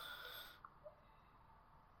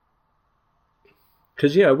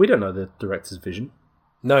 Because, we don't know the director's vision.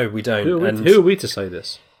 No, we don't. Who are we to say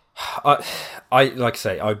this? I like I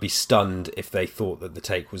say, I'd be stunned if they thought that the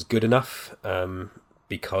take was good enough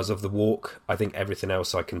because of the walk. I think everything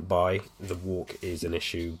else I can buy. The walk is an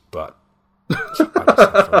issue, but I just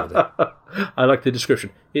have fun with it. I like the description.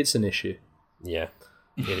 It's an issue. Yeah,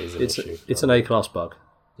 it is an issue. It's an A-class bug.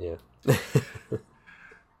 Yeah.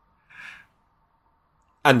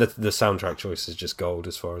 And the soundtrack choice is just gold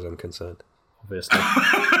as far as I'm concerned. Obviously.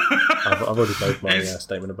 I've already made my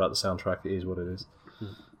statement about the soundtrack. It is what it is.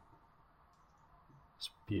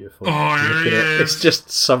 It's beautiful. Oh, It's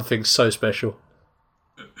just something so special.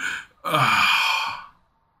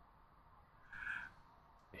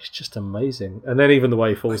 It's just amazing. And then even the way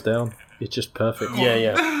he falls down, it's just perfect.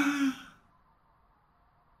 Yeah.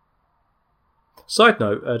 Side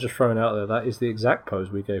note, just throwing out there, that is the exact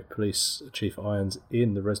pose we gave Police Chief Irons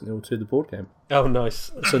in the Resident Evil 2, the board game. Oh,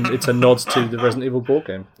 nice. It's a nod to the Resident Evil board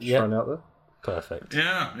game. Just thrown out there. Perfect.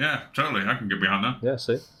 Yeah, totally. I can get behind that. Yeah,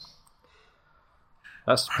 see?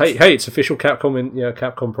 That's hey, it's official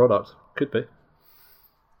Capcom product. Could be.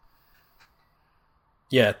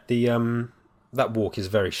 Yeah, the that walk is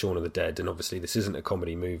very Shaun of the Dead, and obviously this isn't a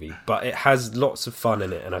comedy movie, but it has lots of fun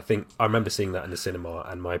in it, and I remember seeing that in the cinema,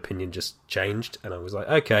 and my opinion just changed, and I was like,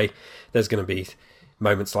 okay, there's going to be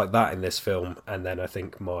moments like that in this film, and then I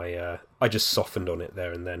think I just softened on it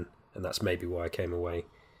there and then, and that's maybe why I came away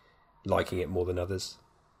liking it more than others.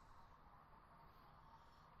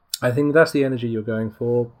 I think that's the energy you're going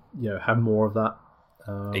for. Have more of that.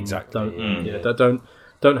 Exactly.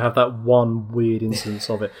 Don't have that one weird instance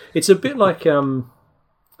of it. It's a bit like The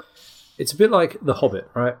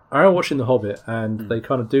Hobbit, right? I remember watching The Hobbit, and they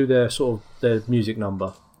kind of do their music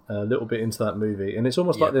number a little bit into that movie, and it's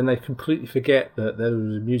almost like then they completely forget that there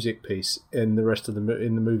was a music piece in the rest of the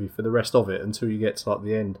movie for the rest of it until you get to like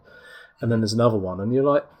the end, and then there's another one, and you're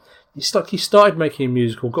like, you started making a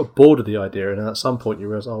musical, got bored of the idea, and then at some point you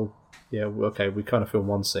realise, oh yeah, okay, we kind of film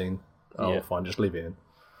one scene. Oh, fine, just leave it in.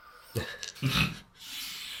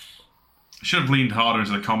 Should have leaned harder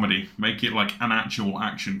into the comedy. Make it like an actual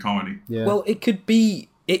action comedy. Yeah. Well, it could be...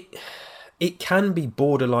 It can be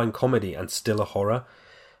borderline comedy and still a horror.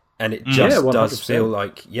 And it just does feel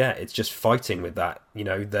like... Yeah, it's just fighting with that.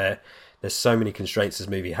 There's so many constraints this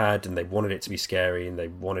movie had, and they wanted it to be scary, and they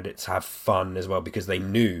wanted it to have fun as well, because they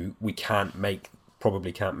knew we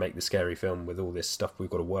probably can't make the scary film with all this stuff we've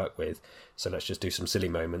got to work with. So let's just do some silly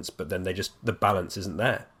moments. But then the balance isn't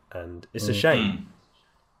there. And it's a shame.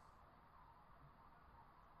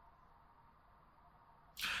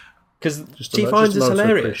 Because Chief Irons is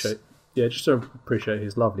hilarious. Just to appreciate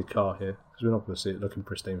his lovely car here, because we're not going to see it looking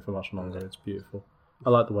pristine for much longer. It's beautiful. I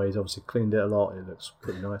like the way he's obviously cleaned it a lot. It looks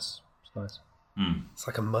pretty nice. It's nice. It's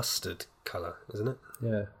like a mustard colour, isn't it?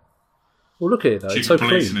 Yeah. Well, look at it though. Chief it's so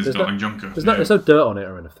police clean. in his darling junker. There's no dirt on it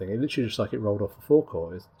or anything. It literally just like it rolled off a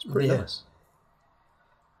forecourt. It's pretty nice.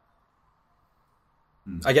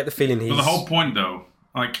 I get the feeling he's... But the whole point, though,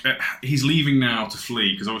 he's leaving now to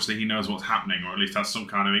flee, because obviously he knows what's happening, or at least has some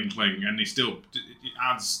kind of inkling, and it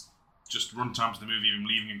adds just runtime to the movie, him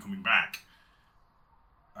leaving and coming back.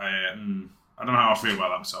 I don't know how I feel about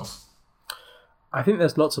that myself. I think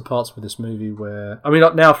there's lots of parts with this movie where... I mean,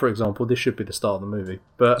 like now, for example, this should be the start of the movie,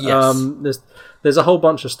 but there's a whole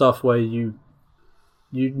bunch of stuff where you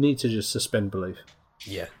need to just suspend belief.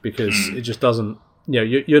 Yeah. Because it just doesn't...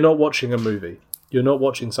 you're not watching a movie. You're not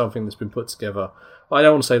watching something that's been put together. I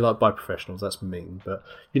don't want to say like by professionals. That's mean, but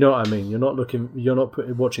you know what I mean. You're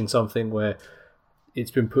not watching something where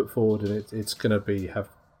it's been put forward and it's going to have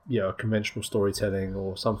a conventional storytelling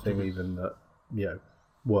or something even that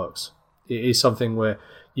works. It is something where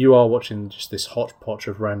you are watching just this hodgepodge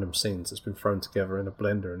of random scenes that's been thrown together in a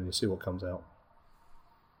blender, and you see what comes out.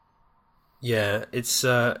 Yeah, it's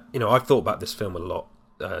I've thought about this film a lot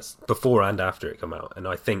before and after it come out, and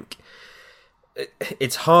I think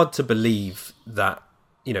it's hard to believe that,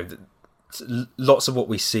 you know, lots of what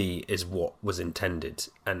we see is what was intended,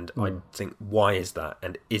 and I think, why is that?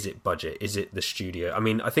 And is it budget? Is it the studio? I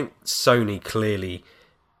mean, I think Sony clearly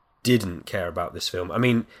didn't care about this film. I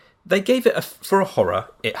mean, they gave it for a horror,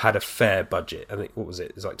 it had a fair budget. I think, what was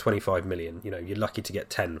it? It was like 25 million. You know, you're lucky to get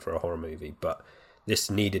 10 for a horror movie, but this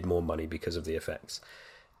needed more money because of the effects.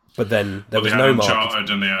 But then there was no marketing. Uncharted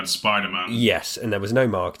and they had Spider-Man. Yes, and there was no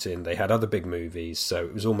marketing. They had other big movies, so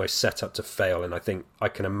it was almost set up to fail. And I think I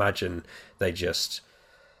can imagine they just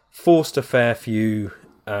forced a fair few,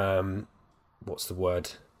 what's the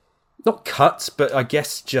word? Not cuts, but I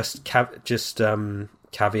guess just caveats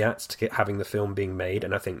to having the film being made.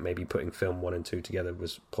 And I think maybe putting film 1 and 2 together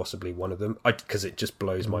was possibly one of them. Because it just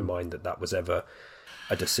blows my mind that was ever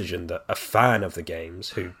a decision that a fan of the games,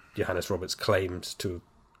 who Johannes Roberts claims to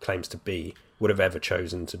be, would have ever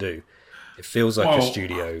chosen to do. It feels like a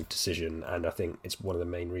studio decision, and I think it's one of the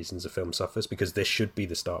main reasons the film suffers, because this should be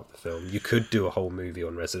the start of the film. You could do a whole movie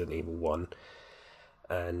on Resident Evil 1,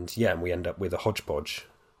 and we end up with a hodgepodge,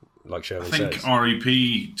 like Sherman says. I think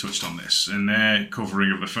REP touched on this in their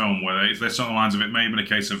covering of the film, where they're sort of lines of, it may have been a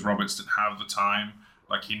case of Roberts didn't have the time,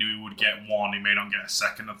 like he knew he would get one, he may not get a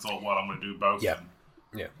second, and thought, well, I'm going to do both.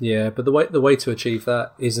 Yeah, but the way to achieve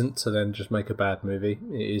that isn't to then just make a bad movie.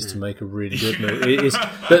 It is to make a really good movie. It is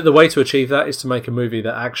the way to achieve that is to make a movie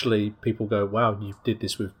that actually people go, wow, you did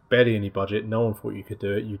this with barely any budget. No one thought you could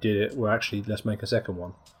do it. You did it. Well, actually, let's make a second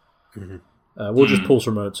one. We'll just pause for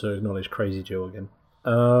a moment to acknowledge Crazy Joe again.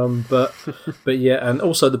 But yeah, and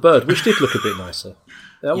also the bird, which did look a bit nicer.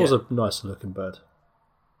 That was a nicer looking bird.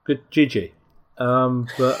 Good GG.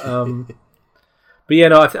 But yeah,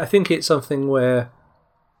 no, I think it's something where.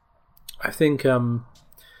 I think, I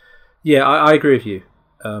agree with you,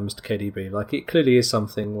 Mr. KDB. Like, it clearly is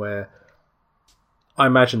something where I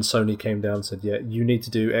imagine Sony came down and said, yeah, you need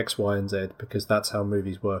to do X, Y, and Z because that's how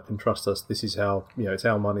movies work, and trust us, this is how, it's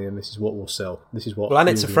our money and this is what we'll sell. This is what. Well, and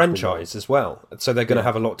it's a franchise as well, so they're going to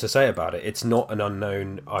have a lot to say about it. It's not an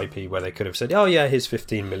unknown IP where they could have said, oh yeah, here's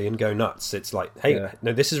 15 million, go nuts. It's like, hey,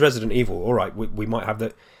 no, this is Resident Evil, all right, we might have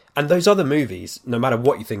the... And those other movies, no matter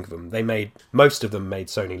what you think of them, most of them made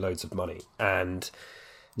Sony loads of money. And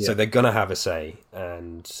so they're going to have a say.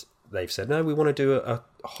 And they've said, no, we want to do a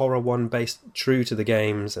horror one based true to the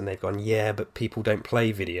games. And they've gone, yeah, but people don't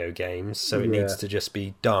play video games. So it needs to just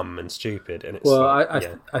be dumb and stupid. And it's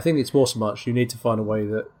I think it's more so much you need to find a way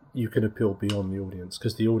that you can appeal beyond the audience.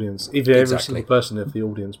 Because the audience, if every single person of the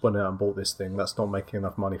audience went out and bought this thing, that's not making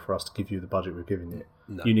enough money for us to give you the budget we're giving you.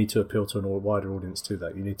 No. You need to appeal to a wider audience to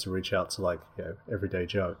that. You need to reach out to everyday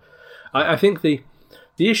Joe. I think the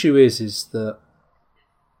issue is that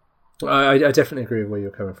I definitely agree with where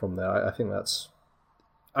you're coming from there. I think that's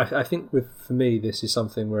I think for me this is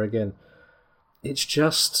something where again it's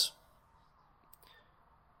just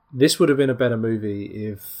this would have been a better movie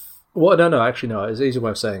if it's an easier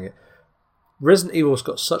way of saying it. Resident Evil's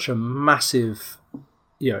got such a massive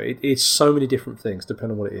it's so many different things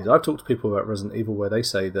depending on what it is. I've talked to people about Resident Evil where they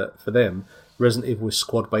say that for them, Resident Evil is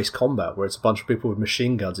squad-based combat, where it's a bunch of people with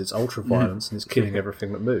machine guns, it's ultra-violence, and it's killing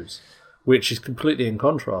everything that moves, which is completely in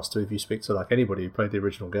contrast to if you speak to anybody who played the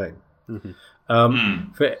original game.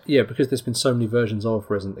 Because there's been so many versions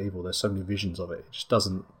of Resident Evil, there's so many visions of it, it just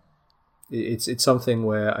doesn't... It's something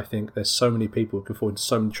where I think there's so many people who can fall into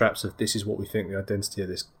so many traps of this is what we think the identity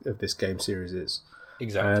of this game series is.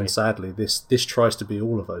 Exactly. And sadly, this tries to be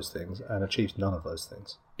all of those things and achieves none of those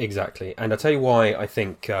things. Exactly. And I'll tell you why I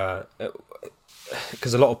think...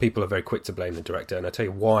 Because a lot of people are very quick to blame the director, and I'll tell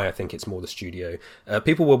you why I think it's more the studio.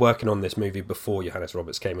 People were working on this movie before Johannes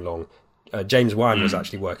Roberts came along. James Wan was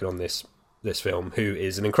actually working on this film, who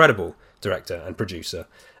is an incredible director and producer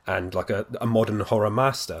and like a modern horror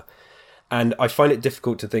master. And I find it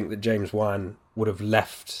difficult to think that James Wan would have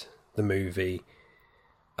left the movie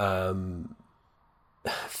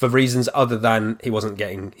for reasons other than he wasn't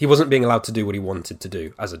being allowed to do what he wanted to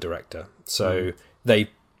do as a director. So they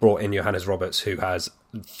brought in Johannes Roberts, who has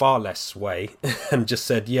far less sway, and just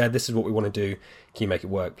said, yeah, this is what we want to do. Can you make it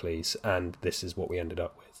work, please? And this is what we ended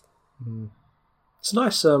up with. It's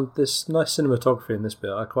nice. There's nice cinematography in this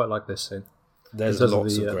bit. I quite like this scene. There's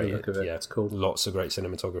lots of great, look of it. It's cool. Lots of great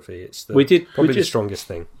cinematography. It's probably the strongest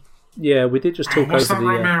thing. Yeah, we did just talk over the... What's that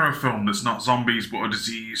Romero film that's not zombies but a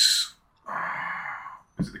disease?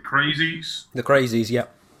 Is it The Crazies? The Crazies, yeah.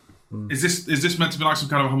 Is this meant to be like some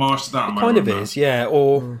kind of homage to that? It kind of is, yeah.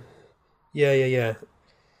 Or yeah.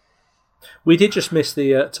 We did just miss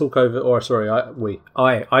the talk over, or sorry,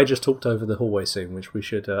 I just talked over the hallway scene, which we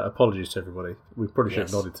should apologies to everybody. We probably should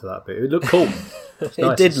have nodded to that bit. It looked cool.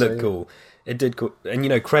 It did look cool. It did cool,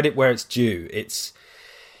 and credit where it's due. It's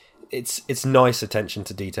nice attention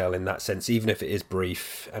to detail in that sense, even if it is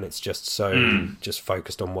brief and it's just just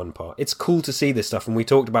focused on one part. It's cool to see this stuff, and we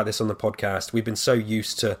talked about this on the podcast. We've been so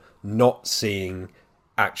used to not seeing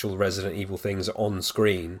actual Resident Evil things on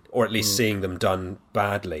screen, or at least seeing them done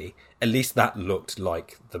badly. At least that looked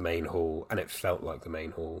like the main hall, and it felt like the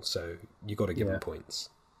main hall, so you got to give them points.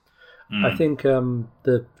 I think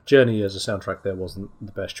the Journey as a soundtrack there wasn't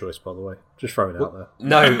the best choice, by the way. Just throwing it out there.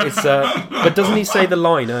 No, it's but doesn't he say the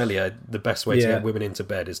line earlier, the best way to get women into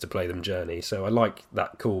bed is to play them Journey? So I like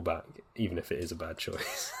that callback, even if it is a bad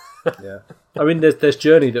choice. Yeah. I mean, there's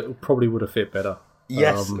Journey that probably would have fit better.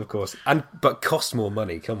 Yes, of course. But cost more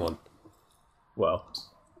money, come on. Well,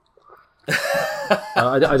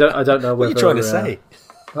 I don't know whether... What are you trying to say?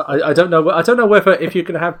 I don't know. I don't know whether if you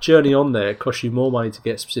can have Journey on there, it costs you more money to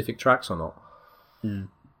get specific tracks or not. I'm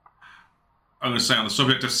going to say on the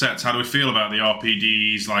subject of sets, how do we feel about the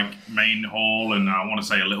RPD's main hall, and I want to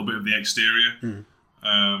say a little bit of the exterior?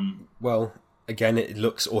 Well, again, it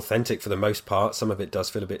looks authentic for the most part. Some of it does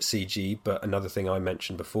feel a bit CG, but another thing I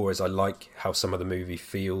mentioned before is I like how some of the movie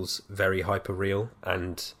feels very hyper real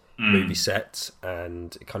and movie set,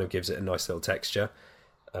 and it kind of gives it a nice little texture.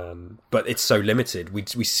 But it's so limited.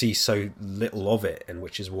 We see so little of it, and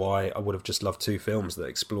which is why I would have just loved 2 films that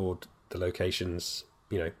explored the locations,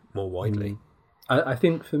 more widely. I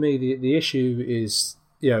think for me the issue is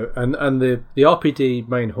and the RPD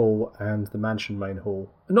main hall and the mansion main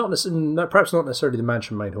hall, perhaps not necessarily the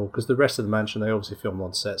mansion main hall, because the rest of the mansion they obviously filmed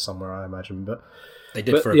on set somewhere, I imagine. But they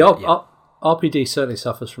did for a bit, bit, yeah. RPD certainly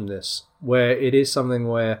suffers from this, where it is something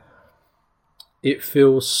where it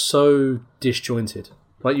feels so disjointed.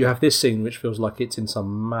 Like you have this scene which feels like it's in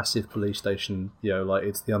some massive police station, like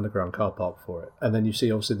it's the underground car park for it. And then you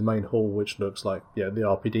see obviously the main hall, which looks like the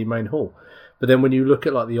RPD main hall. But then when you look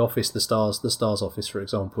at the office, the stars office, for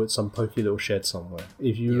example, it's some pokey little shed somewhere.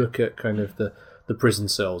 If you look at kind of the prison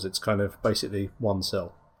cells, it's kind of basically one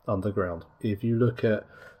cell underground. If you look at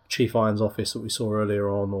Chief Iron's office that we saw earlier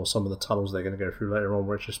on, or some of the tunnels they're going to go through later on,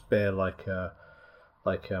 where it's just bare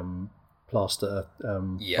plaster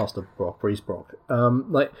Brock, Breeze Brock.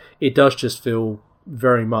 It does just feel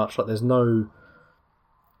very much like there's no...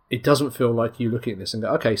 It doesn't feel like you looking at this and go,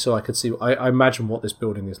 okay, so I could see... I imagine what this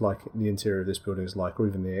building is like, the interior of this building is like, or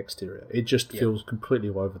even the exterior. It just feels completely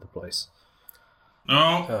all over the place.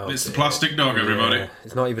 Oh, it's the plastic dog, everybody. Yeah.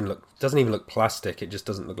 It's not even doesn't even look plastic. It just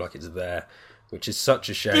doesn't look like it's there, which is such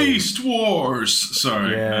a shame. Beast Wars!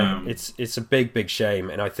 Sorry. Yeah, it's a big shame,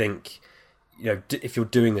 and I think... if you're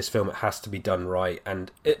doing this film, it has to be done right.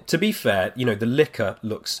 And to be fair, the liquor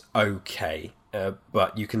looks okay,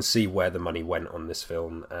 but you can see where the money went on this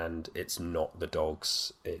film, and it's not the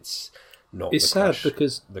dogs. It's not. It's sad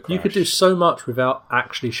because you could do so much without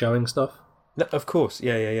actually showing stuff. No, of course,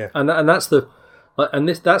 yeah. And that's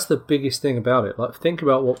that's the biggest thing about it. Think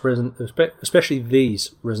about what especially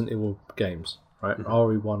these Resident Evil games, right?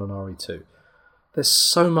 RE1 and RE2. There's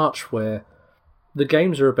so much where the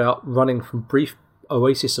games are about running from brief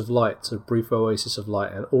oasis of light to brief oasis of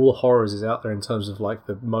light, and all the horrors is out there in terms of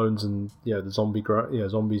the moans and the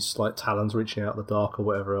zombies talons reaching out the dark or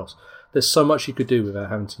whatever else. There's so much you could do without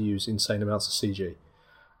having to use insane amounts of CG,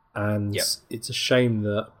 and it's a shame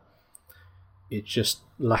that it's just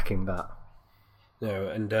lacking that. No,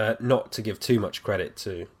 and not to give too much credit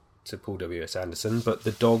to Paul W.S. Anderson, but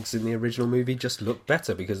the dogs in the original movie just look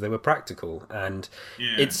better because they were practical, and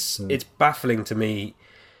it's baffling to me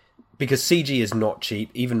because CG is not cheap,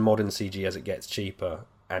 even modern CG as it gets cheaper,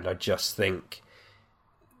 and I just think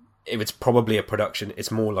if it's probably a production,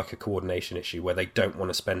 it's more like a coordination issue where they don't want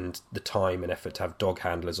to spend the time and effort to have dog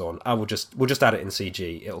handlers on. We'll just add it in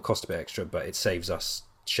CG. It'll cost a bit extra, but it saves us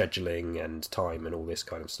scheduling and time and all this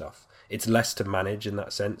kind of stuff. It's less to manage in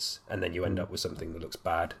that sense, and then you end up with something that looks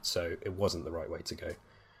bad, so it wasn't the right way to go.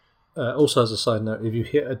 Also, as a side note, if you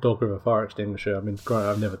hit a dog with a fire extinguisher, I mean, granted,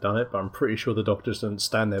 I've never done it, but I'm pretty sure the dog just doesn't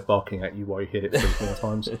stand there barking at you while you hit it 3-4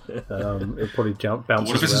 times. It'll probably bounces around.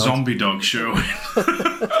 What if it's a zombie dog show?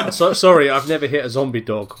 Sorry, I've never hit a zombie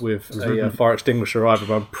dog with a fire extinguisher either,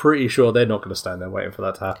 but I'm pretty sure they're not going to stand there waiting for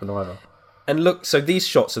that to happen either. And look, so these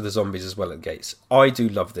shots of the zombies as well at gates, I do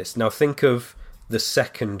love this. Now think of the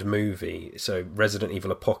second movie, so Resident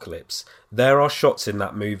Evil Apocalypse. There are shots in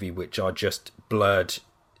that movie which are just blurred,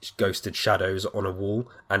 ghosted shadows on a wall,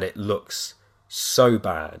 and it looks so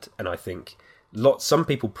bad. And I think some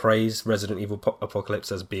people praise Resident Evil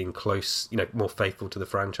Apocalypse as being close, more faithful to the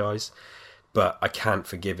franchise. but I can't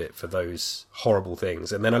forgive it for those horrible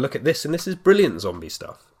things. And then I look at this, and this is brilliant zombie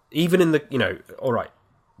stuff. Even in the, all right,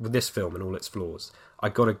 with this film and all its flaws, I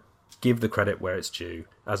got to give the credit where it's due.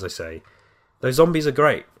 As I say, those zombies are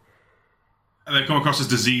great. And they come across as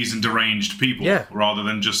diseased and deranged people, rather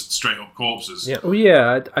than just straight up corpses. Yeah. Well,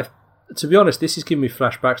 yeah. To be honest, this is giving me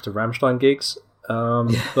flashbacks to Rammstein gigs.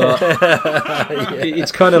 But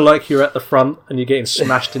it's kind of like you're at the front and you're getting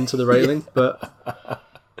smashed into the railing. But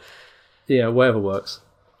yeah, whatever works.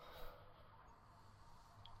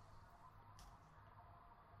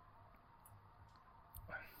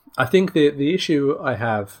 I think the issue I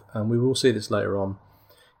have, and we will see this later on,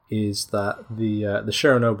 is that the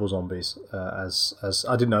Cheryl Noble zombies, as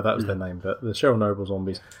I didn't know that was their name, but the Cheryl Noble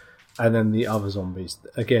zombies, and then the other zombies.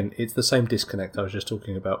 Again, it's the same disconnect I was just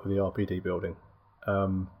talking about with the RPD building.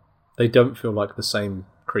 They don't feel like the same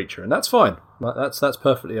creature, and that's fine. That's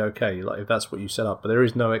perfectly okay. Like if that's what you set up, but there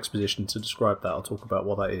is no exposition to describe that. I'll talk about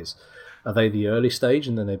what that is. Are they the early stage,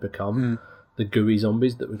 and then they become the gooey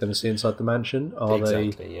zombies that we're going to see inside the mansion? Are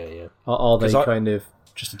they kind of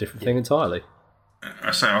just a different thing entirely?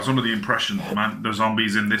 I was under the impression that the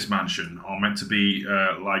zombies in this mansion are meant to be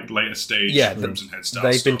like later stage Crimson Head style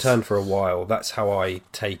they've stuff. been turned for a while. That's how I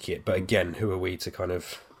take it. But again, who are we to kind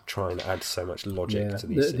of try and add so much logic to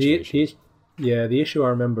these situations? The issue I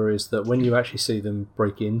remember is that when you actually see them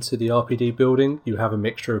break into the RPD building, you have a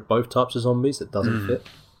mixture of both types of zombies that doesn't fit.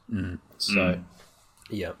 So,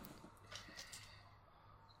 yeah.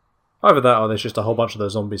 Either that or there's just a whole bunch of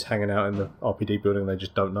those zombies hanging out in the RPD building they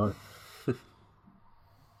just don't know.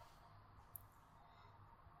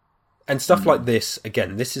 And stuff like this,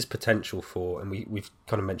 again, this is potential for, and we've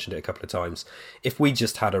kind of mentioned it a couple of times, if we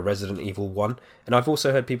just had a Resident Evil 1, and I've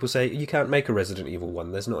also heard people say, you can't make a Resident Evil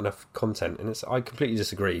 1, there's not enough content, and I completely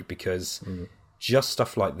disagree, because just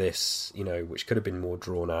stuff like this, which could have been more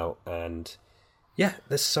drawn out, and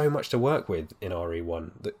there's so much to work with in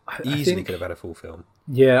RE1 that easily could have had a full film.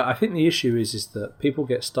 Yeah, I think the issue is that people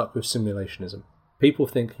get stuck with simulationism. People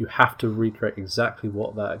think you have to recreate exactly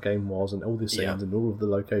what that game was and all the scenes and all of the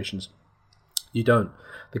locations. You don't.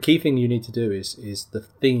 The key thing you need to do is the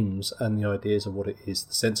themes and the ideas of what it is,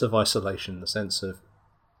 the sense of isolation, the sense of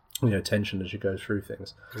tension as you go through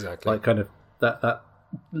things. Exactly. Like kind of that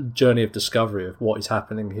journey of discovery of what is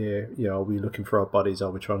happening here. Are we looking for our buddies?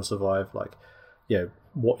 Are we trying to survive? Like,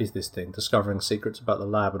 what is this thing? Discovering secrets about the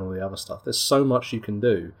lab and all the other stuff. There's so much you can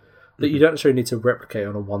do that you don't necessarily need to replicate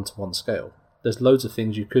on a one-to-one scale. There's loads of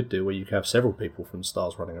things you could do where you could have several people from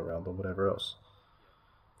Stars running around or whatever else.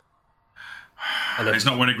 And it's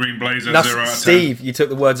not winning Green Blazer 0 out of 10. Steve, you took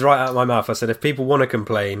the words right out of my mouth. I said, if people want to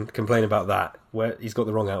complain about that. Where he's got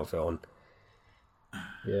the wrong outfit on.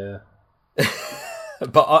 Yeah.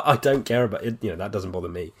 But I don't care about it. That doesn't bother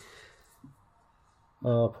me.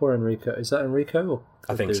 Oh, poor Enrico. Is that Enrico? Or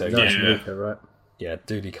I think so. No, it's Enrico, right? Yeah,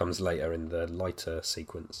 Dooley comes later in the lighter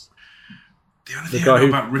sequence. The only thing I know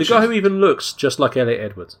about Richard... The guy who even looks just like Elliot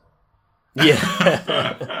Edwards.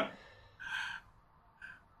 Yeah.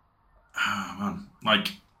 Oh, man.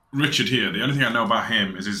 Like, Richard here, the only thing I know about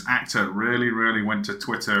him is his actor really, really went to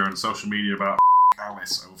Twitter and social media about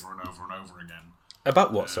Alice over and over and over again.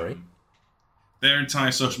 About what, sorry? Their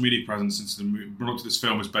entire social media presence since the run up to this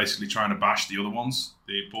film is basically trying to bash the other ones,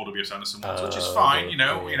 the Paul W.S. Anderson ones, which is fine,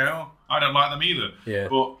 I don't like them either. Yeah.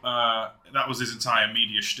 But that was his entire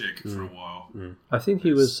media shtick for a while. I think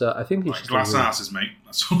he was. I think he's like glass asses, mate.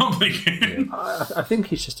 That's what I'm thinking. Yeah. I think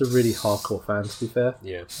he's just a really hardcore fan, to be fair.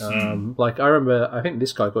 Yeah. Like I remember, I think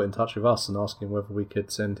this guy got in touch with us and asking whether we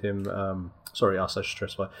could send him. Sorry, us, I should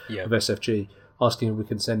specify. Yeah. Of SFG, asking if we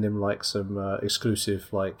could send him like some exclusive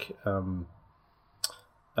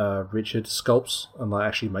Richard sculpts and like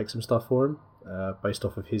actually make some stuff for him based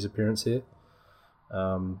off of his appearance here.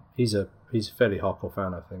 He's a fairly hardcore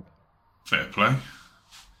fan, I think. Fair play.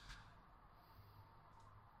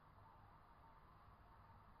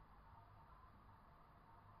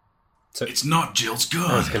 So it's not Jill's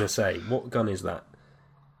gun. I was going to say, what gun is that?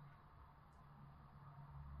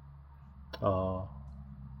 Oh,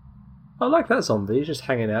 I like that zombie. He's just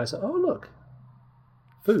hanging out. It's like, oh look,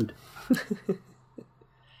 food.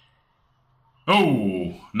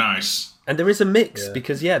 Oh, nice. And there is a mix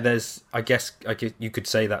because there's I guess you could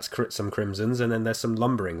say that's some crimsons, and then there's some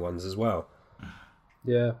lumbering ones as well.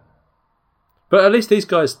 Yeah, but at least these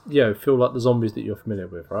guys, feel like the zombies that you're familiar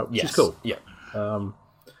with, right? Which is cool. Yeah.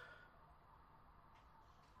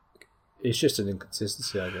 It's just an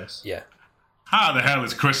inconsistency, I guess. Yeah. How the hell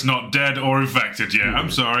is Chris not dead or infected yet?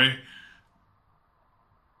 I'm sorry.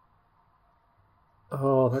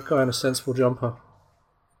 Oh, that guy in a sensible jumper.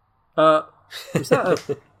 Is that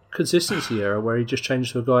a consistency error where he just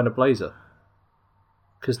changed to a guy in a blazer?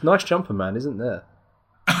 Because Nice Jumper Man isn't there.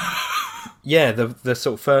 Yeah, the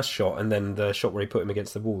sort of first shot and then the shot where he put him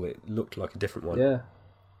against the wall, it looked like a different one. Yeah.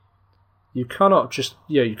 You cannot just...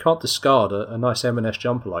 Yeah, you can't discard a nice M&S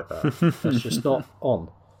jumper like that. That's just not on.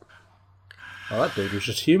 Oh, that dude was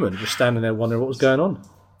just human, just standing there wondering what was going on.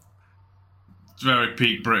 It's very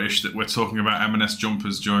peak British that we're talking about M&S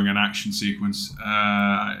jumpers during an action sequence.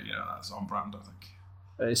 Yeah, that's on brand, I think.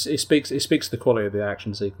 It speaks to the quality of the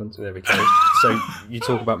action sequence. There we go. So you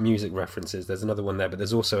talk about music references. There's another one there, but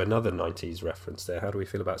there's also another 90s reference there. How do we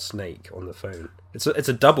feel about Snake on the phone? It's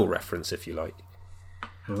a double reference, if you like.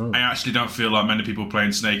 I actually don't feel like many people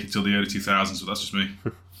playing Snake until the early 2000s, but that's just me.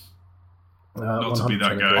 Not to be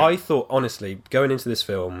that guy. I thought, honestly, going into this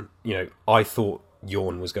film, I thought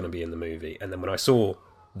Yawn was going to be in the movie. And then when I saw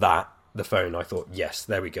the phone, I thought, yes,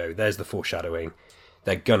 there we go. There's the foreshadowing.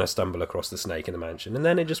 They're going to stumble across the snake in the mansion. And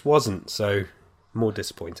then it just wasn't, so more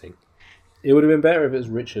disappointing. It would have been better if it was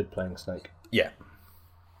Richard playing Snake. Yeah.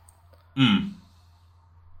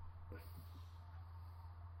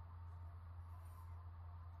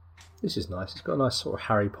 This is nice. It's got a nice sort of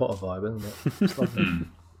Harry Potter vibe, isn't it? It's lovely.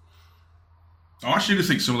 I actually do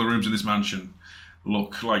think some of the rooms in this mansion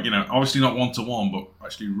look like, obviously not one-to-one, but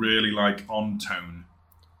actually really like on tone.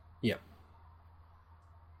 Yeah.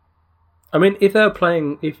 I mean, if they were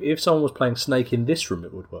playing, if someone was playing Snake in this room,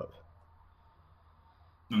 it would work.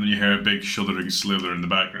 And then you hear a big shuddering slither in the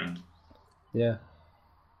background. Yeah.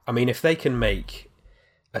 I mean, if they can make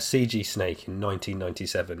a CG Snake in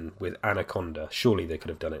 1997 with Anaconda, surely they could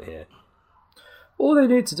have done it here. All they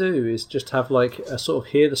need to do is just have like a sort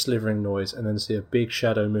of hear the slithering noise and then see a big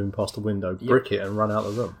shadow moving past the window, brick it and run out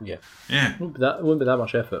of the room. Yeah. Yeah. It wouldn't be that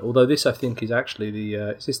much effort. Although this, I think, is actually the...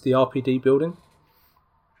 is this the RPD building?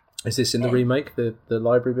 Is this in the remake, the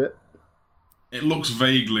library bit? It looks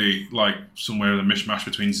vaguely like somewhere in a mishmash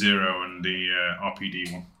between Zero and the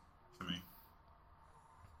RPD one for me.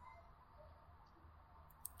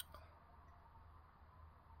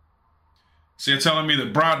 So you're telling me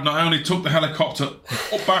that Brad not only took the helicopter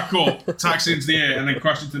back up, taxied into the air, and then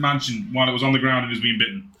crashed into the mansion while it was on the ground and was being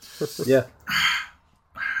bitten? Yeah.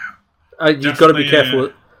 You've got to be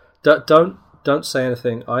careful. Don't say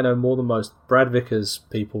anything. I know more than most. Brad Vickers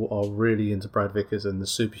people are really into Brad Vickers and the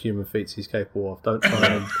superhuman feats he's capable of.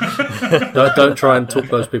 Don't try and talk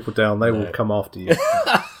those people down. They will come after you.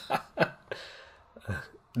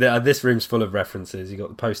 This room's full of references. You got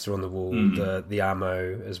the poster on the wall. The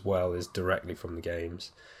ammo as well is directly from the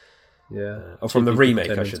games. Yeah, or from the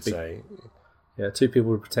remake, I should say. Yeah, two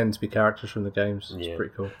people who pretend to be characters from the games. It's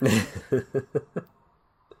pretty cool.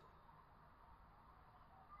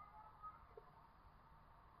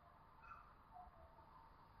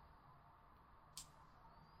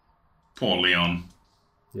 Poor Leon.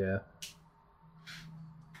 Yeah.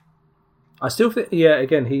 I still think,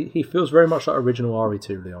 again, he feels very much like original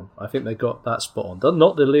RE2 Leon. I think they got that spot on.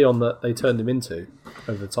 Not the Leon that they turned him into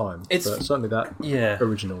over time, but certainly that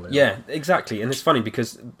original Leon. Yeah, exactly. And it's funny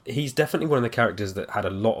because he's definitely one of the characters that had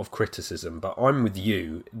a lot of criticism, but I'm with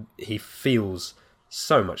you. He feels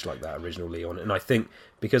so much like that original Leon. And I think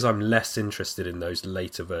because I'm less interested in those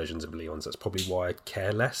later versions of Leons, that's probably why I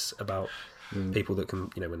care less about people that can,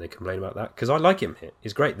 when they complain about that. Because I like him here.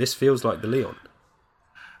 He's great. This feels like the Leon.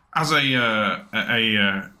 As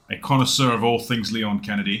a connoisseur of all things Leon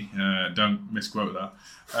Kennedy, don't misquote that.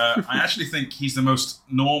 I actually think he's the most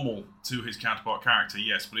normal to his counterpart character.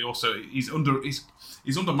 Yes, but he's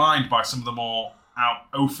undermined by some of the more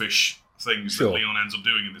oafish things that Leon ends up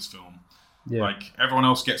doing in this film. Yeah. Like everyone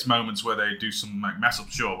else gets moments where they do some mess up,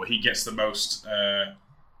 but he gets the most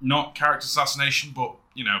not character assassination, but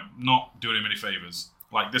not doing him any favors.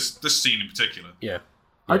 Like this scene in particular. Yeah.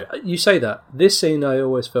 You say that. This scene I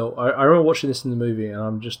always felt... I remember watching this in the movie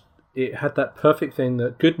and it had that perfect thing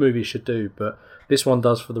that good movies should do, but this one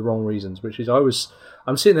does for the wrong reasons, which is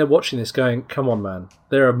I'm sitting there watching this going, come on, man.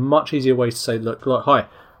 There are much easier ways to say, look, hi,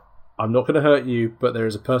 I'm not going to hurt you, but there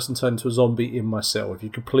is a person turned into a zombie in my cell. If you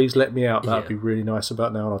could please let me out, that would be really nice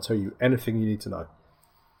about now, and I'll tell you anything you need to know.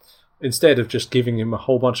 Instead of just giving him a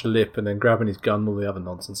whole bunch of lip and then grabbing his gun and all the other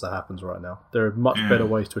nonsense that happens right now. There are much better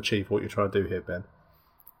ways to achieve what you're trying to do here, Ben.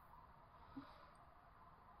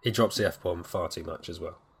 He drops the F-bomb far too much as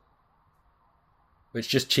well. Which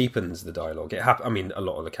just cheapens the dialogue. I mean, a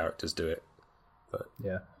lot of the characters do it. But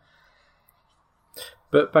yeah.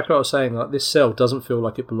 But back to what I was saying, like this cell doesn't feel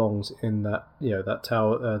like it belongs in that, that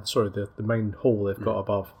tower, the main hall they've got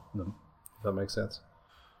above them. If that makes sense.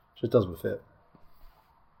 It just doesn't fit.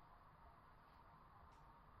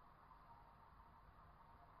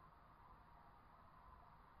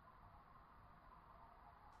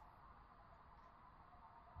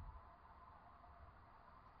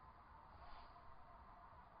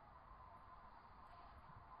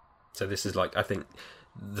 So this is like, I think,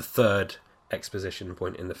 the third exposition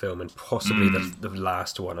point in the film, and possibly the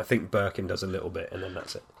last one. I think Birkin does a little bit, and then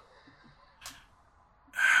that's it.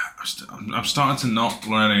 I'm starting to not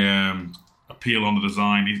really appeal on the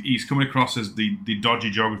design. He's coming across as the dodgy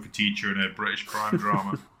geography teacher in a British crime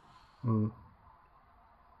drama.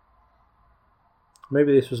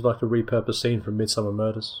 Maybe this was like a repurposed scene from Midsummer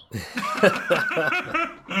Murders.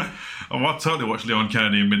 I'll totally watch Leon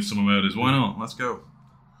Kennedy in Midsummer Murders. Why not? Let's go.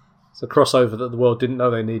 It's a crossover that the world didn't know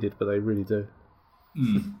they needed, but they really do.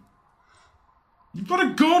 You've got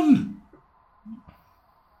a gun!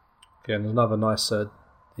 Again, there's another nice, the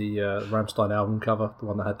Rammstein album cover, the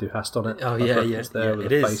one that had Du Hast on it. Oh, yeah. There with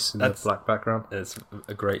the face in the black background. It's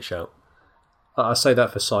a great shout. I say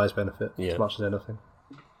that for size benefit, as much as anything.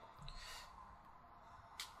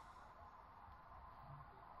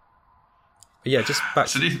 But yeah, just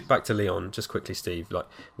back to Leon, just quickly, Steve. Like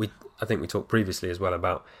I think we talked previously as well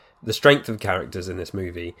about the strength of characters in this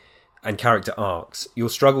movie and character arcs. You'll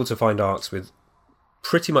struggle to find arcs with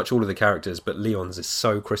pretty much all of the characters, but Leon's is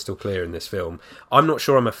so crystal clear in this film. I'm not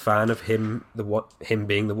sure I'm a fan of him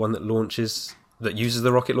being the one that uses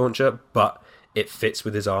the rocket launcher, but it fits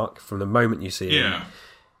with his arc from the moment you see him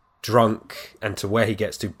drunk and to where he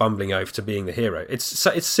gets to bumbling over to being the hero. It's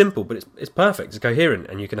simple, but it's perfect. It's coherent,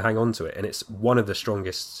 and you can hang on to it. And it's one of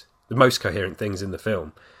the most coherent things in the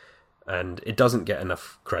film. And it doesn't get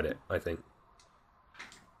enough credit, I think.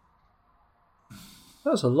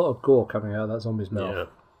 There's a lot of gore coming out of that zombie's mouth. Yeah.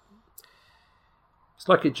 It's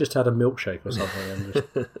like it just had a milkshake or something. And just...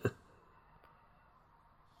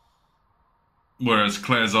 Whereas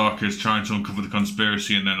Claire's arc is trying to uncover the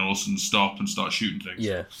conspiracy and then all of a sudden stop and start shooting things.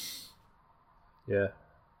 Yeah. Yeah.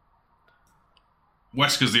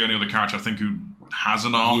 Wesker's the only other character, I think, who has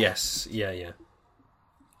an arc. Yes. Yeah.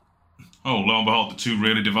 Oh, lo and behold, the two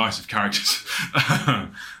really divisive characters. I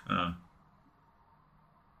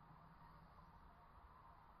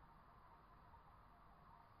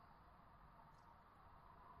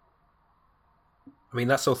mean,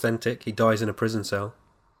 that's authentic. He dies in a prison cell.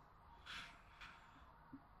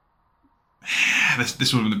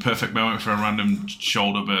 This would have been the perfect moment for a random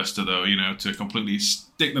shoulder burster, though, to completely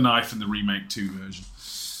stick the knife in the Remake 2 version.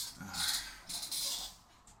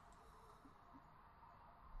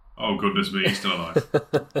 Oh, goodness me, he's still alive.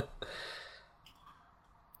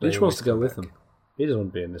 He just wants to go with them. He doesn't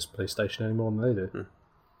want to be in this police station any more than they do.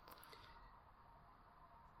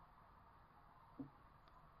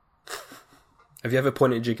 Have you ever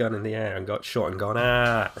pointed your gun in the air and got shot and gone,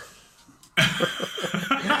 ah?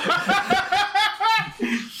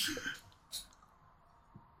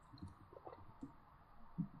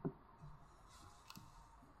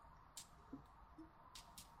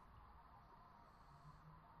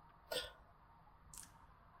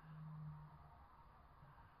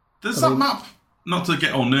 Does that map, not to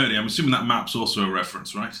get all nerdy, I'm assuming that map's also a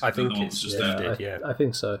reference, right? I think it's just there. I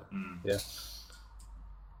think so. Yeah.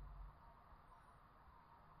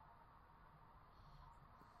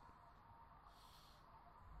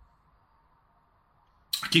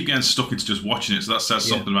 I keep getting stuck into just watching it, so that says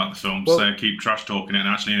something about the film. So I keep trash talking it and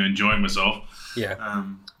actually enjoying myself. Yeah.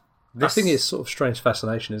 I think it's sort of strange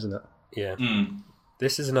fascination, isn't it? Yeah.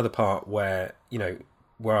 This is another part where,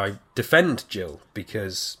 where I defend Jill,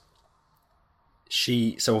 because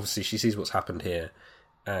so obviously she sees what's happened here,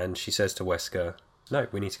 and she says to Wesker, no,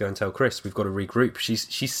 we need to go and tell Chris, we've got to regroup.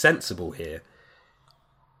 She's sensible here.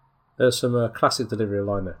 There's some classic delivery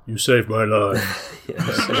line there. You saved my life.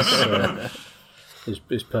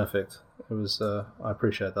 It's perfect. It was. I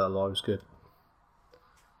appreciate that a lot. It was good.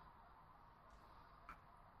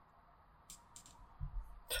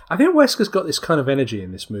 I think Wesker's got this kind of energy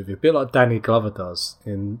in this movie, a bit like Danny Glover does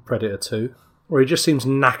in Predator 2, where he just seems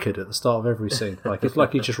knackered at the start of every scene. It's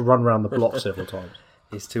like he just run around the block several times.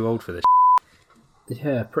 He's too old for this.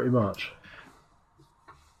 Yeah, pretty much.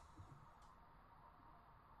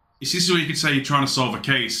 You see, so you could say you're trying to solve a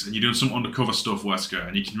case and you're doing some undercover stuff, Wesker,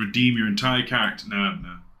 and you can redeem your entire character. No.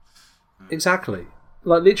 Exactly.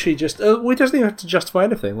 Literally just... he doesn't even have to justify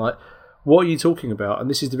anything. What are you talking about? And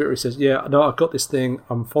this is the bit where he says, yeah, no, I've got this thing,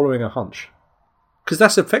 I'm following a hunch. Because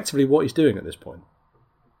that's effectively what he's doing at this point.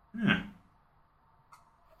 Yeah.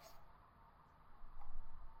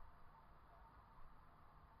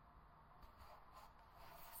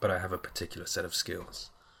 But I have a particular set of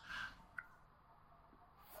skills.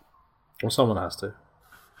 Well, someone has to.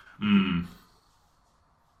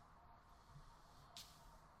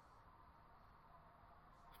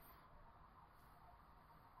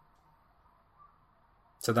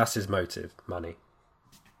 So that's his motive, money.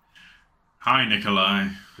 Hi, Nikolai.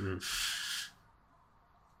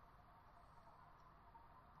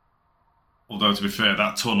 Although, to be fair,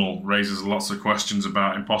 that tunnel raises lots of questions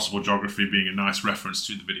about impossible geography being a nice reference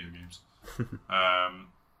to the video games.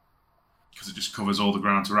 Because it just covers all the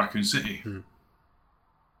ground to Raccoon City.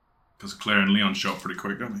 Because Claire and Leon show up pretty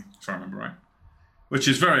quick, don't they? If I remember right. Which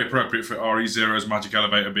is very appropriate for RE0's magic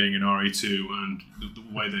elevator being in RE2 and the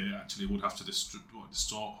way they actually would have to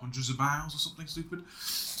distort hundreds of miles or something stupid.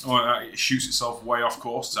 Or it shoots itself way off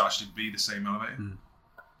course to actually be the same elevator.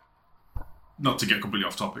 Not to get completely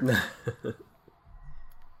off topic.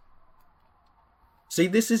 See,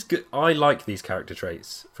 this is good. I like these character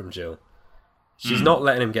traits from Jill. She's not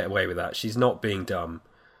letting him get away with that. She's not being dumb.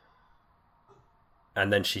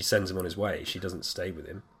 And then she sends him on his way. She doesn't stay with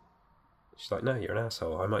him. She's like, no, you're an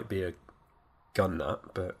asshole. I might be a gun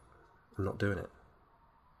nut, but I'm not doing it.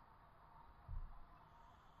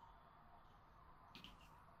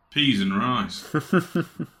 Peas and rice.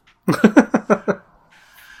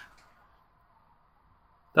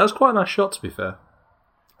 That was quite a nice shot, to be fair.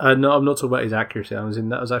 No, I'm not talking about his accuracy.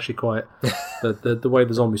 That was actually quite the way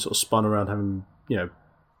the zombie sort of spun around, having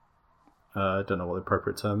I don't know what the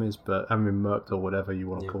appropriate term is, but having been murked or whatever you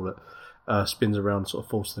want to call it, spins around, sort of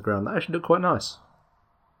falls to the ground. That actually looked quite nice.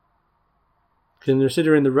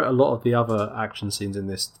 Considering a lot of the other action scenes in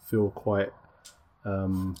this feel quite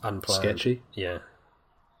unplanned, sketchy. Yeah.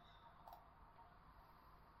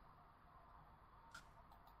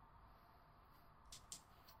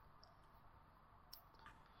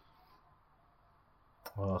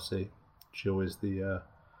 Well, I see. Jill is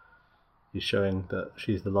he's showing that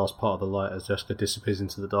she's the last part of the light as Jessica disappears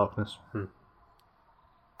into the darkness.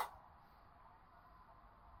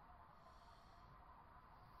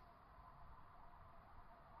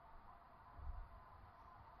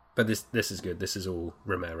 But this is good. This is all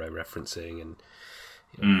Romero referencing and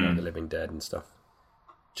Night of the Living Dead and stuff.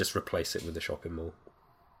 Just replace it with the shopping mall.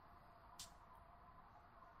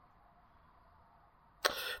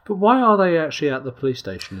 But why are they actually at the police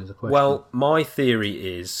station is the question. Well, my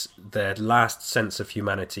theory is their last sense of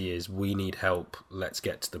humanity is we need help, let's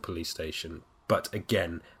get to the police station. But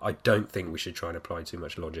again, I don't think we should try and apply too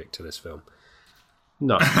much logic to this film.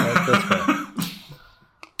 No, that's fair.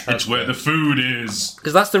 It's where the food is.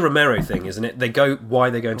 Because that's the Romero thing, isn't it? Why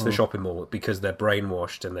they go into the shopping mall? Because they're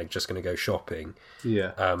brainwashed and they're just going to go shopping.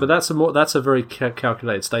 Yeah, but that's a very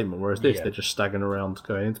calculated statement. Whereas they're just staggering around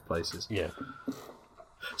going into places. Yeah.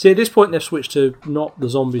 See, at this point, they've switched to not the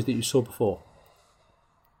zombies that you saw before.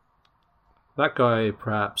 That guy,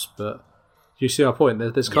 perhaps, but do you see our point?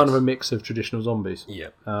 There's kind of a mix of traditional zombies. Yeah.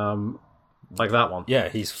 Like that one. Yeah,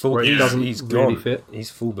 he's full. Where he doesn't he's really gone. fit. He's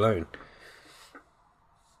full blown.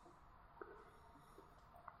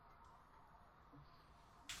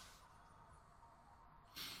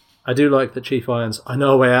 I do like that Chief Irons, I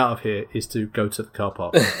know a way out of here is to go to the car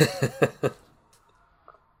park.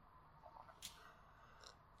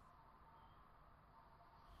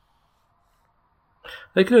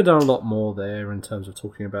 They could have done a lot more there in terms of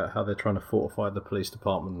talking about how they're trying to fortify the police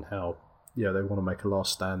department and how they want to make a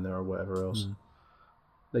last stand there or whatever else.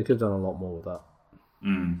 They could have done a lot more with that.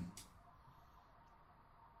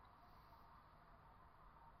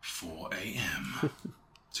 4 a.m.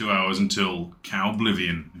 2 hours until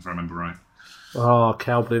Cowblivion, if I remember right. Oh,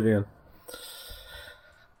 Cowblivion.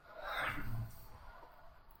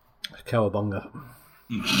 Cowabunga.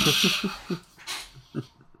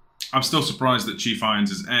 I'm still surprised that Chief Irons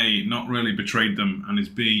is A, not really betrayed them, and is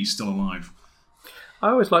B, still alive.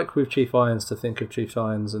 I always like with Chief Irons to think of Chief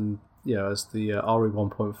Irons and as the RE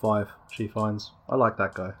 1.5 Chief Irons. I like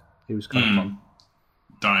that guy. He was kind of fun.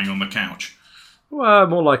 Dying on the couch. Well,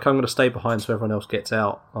 more like I'm going to stay behind so everyone else gets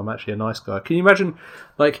out. I'm actually a nice guy. Can you imagine,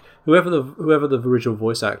 like, whoever the original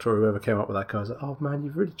voice actor or whoever came up with that guy is like, oh man,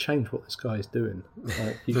 you've really changed what this guy is doing.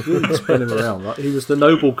 Like, you've really spun him around. Like, he was the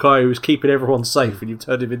noble guy who was keeping everyone safe, and you've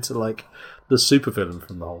turned him into like the supervillain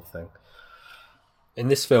from the whole thing. In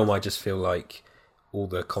this film, I just feel like all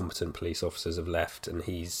the competent police officers have left, and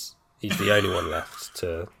he's the only one left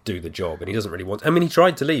to do the job, and he doesn't really want. I mean, he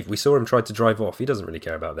tried to leave. We saw him try to drive off. He doesn't really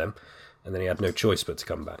care about them. And then he had no choice but to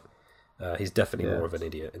come back. He's definitely more of an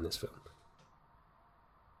idiot in this film.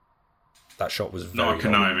 That shot was very not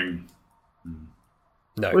conniving.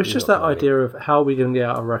 No, well, it's just that idea of how are we going to get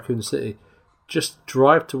out of Raccoon City? Just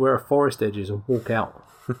drive to where a forest edge is and walk out.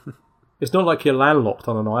 It's not like you're landlocked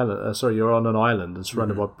on an island. You're on an island and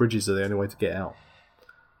surrounded by bridges are the only way to get out.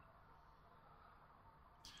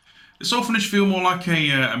 Does Orphanage feel more like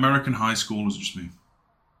a American high school, or is it just me?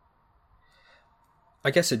 I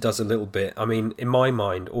guess it does a little bit. I mean, in my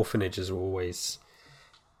mind, orphanages are always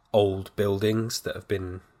old buildings that have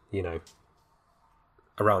been,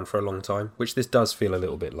 around for a long time, which this does feel a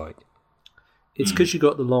little bit like. It's because you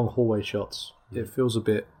got the long hallway shots. It feels a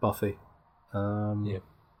bit Buffy. Yeah.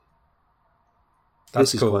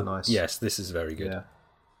 This is quite nice. Yes, this is very good. Yeah.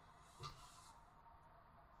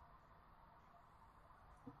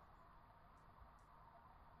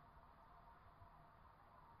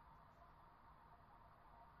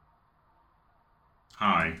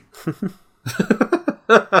 Hi.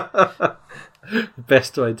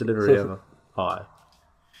 Best way delivery ever. Hi.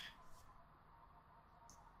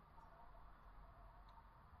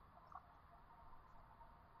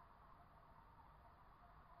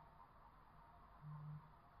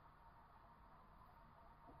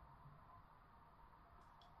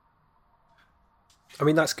 I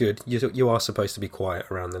mean, that's good. You are supposed to be quiet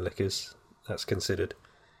around the liquors. That's considered.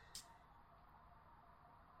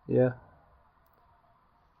 Yeah.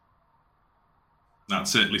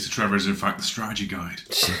 That's it. Lisa Trevor is, in fact, the strategy guide.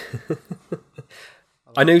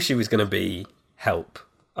 I knew she was going to be help.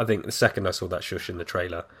 I think the second I saw that shush in the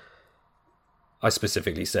trailer, I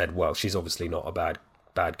specifically said, well, she's obviously not a bad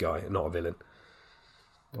guy, not a villain.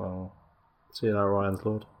 Well, see you now, Ryan's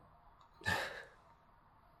Lord.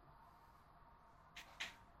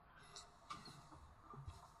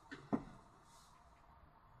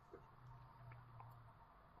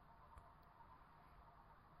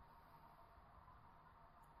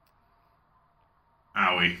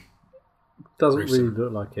 Owie. Doesn't Gruesome. really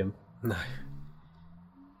look like him. No.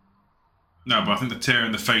 No, but I think the tear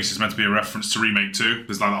in the face is meant to be a reference to Remake 2.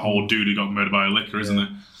 There's like that whole dude who got murdered by a liquor, isn't there?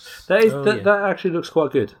 That actually looks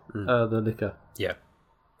quite good, the liquor. Yeah.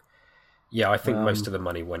 Yeah, I think most of the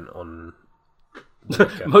money went on the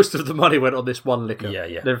liquor. Most of the money went on this one liquor. Yeah.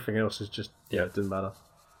 And everything else is just, it didn't matter.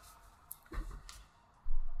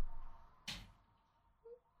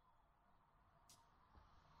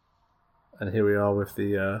 And here we are with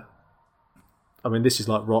the... I mean, this is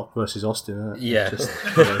like Rock versus Austin, isn't it? Yeah. It's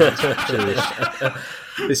serious.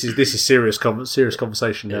 This is serious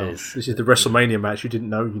conversation now. is. This is the WrestleMania match you didn't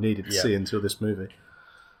know you needed to see until this movie.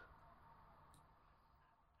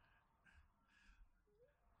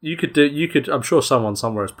 You could. I'm sure someone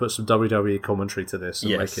somewhere has put some WWE commentary to this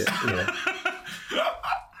and make it.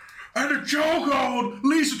 And a chokehold,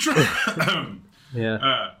 Lisa Trevor.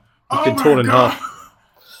 Yeah. Oh been my torn in God. half.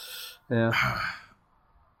 Yeah.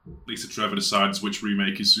 Lisa Trevor decides which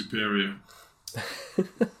remake is superior. She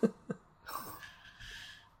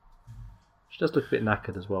does look a bit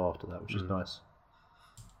knackered as well after that, which is nice.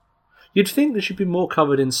 You'd think that she'd be more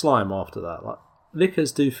covered in slime after that. Like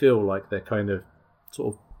liquors do feel like they're kind of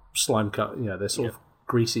sort of slime cut. You know, they're sort of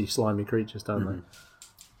greasy, slimy creatures, don't they?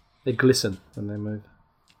 They glisten when they move.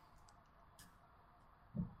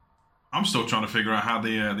 I'm still trying to figure out how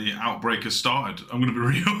the outbreak has started. I'm going to be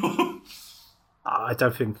real. I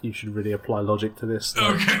don't think you should really apply logic to this.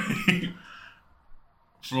 Though. Okay.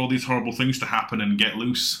 For all these horrible things to happen and get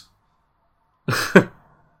loose.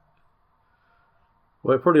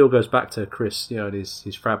 Well, it probably all goes back to Chris, and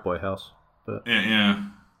his frat boy house. But Yeah.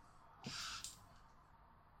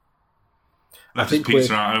 Left his think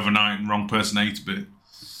pizza out overnight and wrong person ate a bit.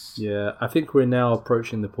 yeah, I think we're now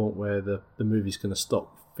approaching the point where the movie's going to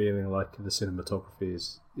stop feeling like the cinematography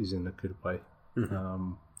is in a good way,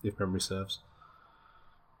 if memory serves.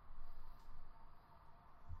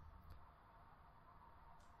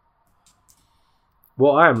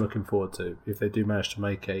 What I am looking forward to, if they do manage to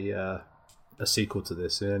make a sequel to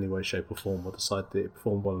this in any way, shape or form, or decide that it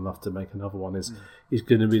performed well enough to make another one, is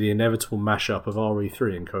going to be the inevitable mashup of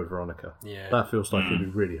RE3 and Code Veronica. Yeah. That feels like it'd be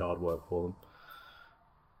really hard work for them.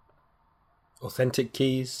 Authentic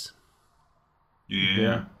keys.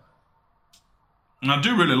 Yeah. And I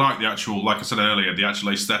do really like the actual, like I said earlier, the actual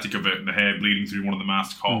aesthetic of it, the hair bleeding through one of the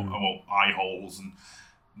mask eye holes, and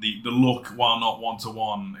the look, while not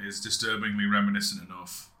one-to-one, is disturbingly reminiscent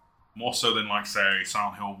enough. More so than, like, say,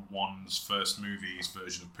 Silent Hill 1's first movie's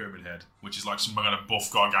version of Pyramid Head, which is like some kind of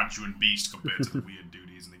buff gargantuan beast compared to the weird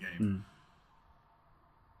duties in the game.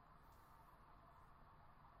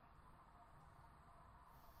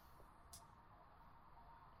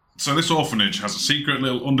 So this orphanage has a secret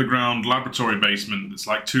little underground laboratory basement that's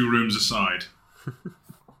like 2 rooms aside.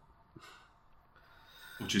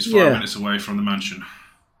 Which is 5 minutes away from the mansion.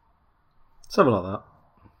 Something like that.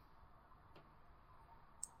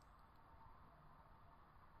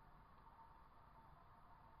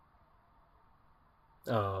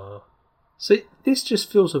 Oh. See, this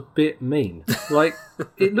just feels a bit mean. Like,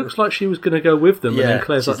 it looks like she was going to go with them, and then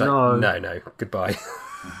Claire's like, no. No, goodbye.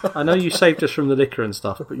 I know you saved us from the liquor and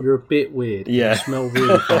stuff, but you're a bit weird. Yeah. You smell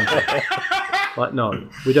really funky. Like, no,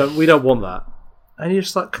 we don't want that. And you're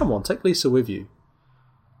just like, come on, take Lisa with you.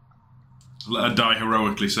 Let her die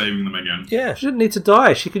heroically, saving them again. Yeah. She didn't need to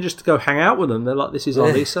die. She could just go hang out with them. They're like, this is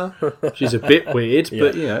our Lisa. She's a bit weird,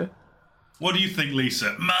 but, you know. What do you think,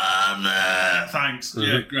 Lisa? Mama! Thanks.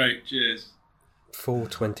 Yeah, great. Cheers.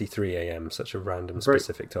 4:23 a.m. Such a random,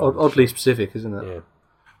 specific time. Oddly specific, isn't it? Yeah.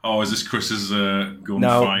 Oh, is this Chris's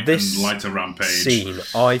gunfight and lighter rampage? Scene,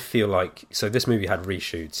 I feel like... So this movie had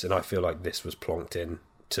reshoots, and I feel like this was plonked in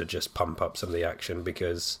to just pump up some of the action,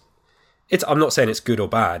 because... I'm not saying it's good or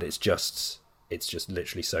bad, it's just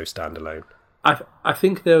literally so standalone. I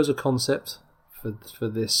think there was a concept for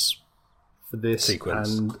this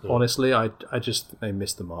sequence, and honestly, I just think they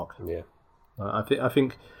missed the mark. Yeah. I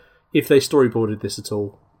think if they storyboarded this at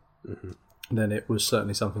all, then it was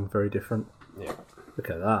certainly something very different. Yeah. Look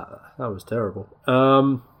at that. That was terrible.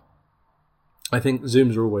 I think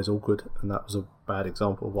zooms are always awkward, and that was a bad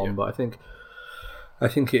example of one. But I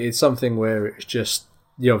think it is something where it's just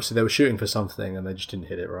obviously they were shooting for something and they just didn't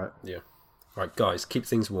hit it right. Yeah. Right, guys, keep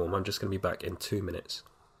things warm. I'm just going to be back in 2 minutes.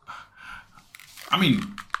 I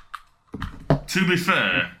mean, to be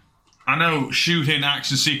fair, I know shooting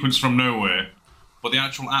action sequence from nowhere, but the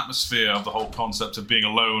actual atmosphere of the whole concept of being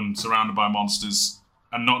alone, surrounded by monsters,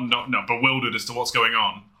 and not bewildered as to what's going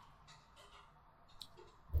on.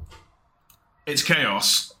 It's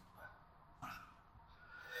chaos.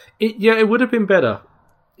 It would have been better.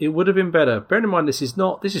 It would have been better. Bearing in mind, this is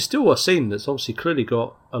still a scene that's obviously clearly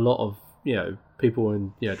got a lot of people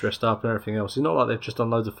in dressed up and everything else. It's not like they've just done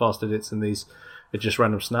loads of fast edits and these are just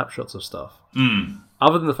random snapshots of stuff.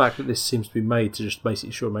 Other than the fact that this seems to be made to just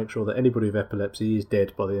basically make sure that anybody with epilepsy is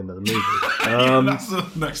dead by the end of the movie. That's the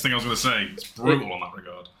next thing I was going to say. It's brutal on that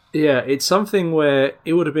regard. Yeah, it's something where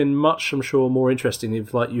it would have been much, I'm sure, more interesting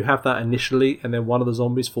if you have that initially and then one of the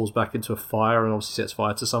zombies falls back into a fire and obviously sets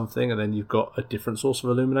fire to something and then you've got a different source of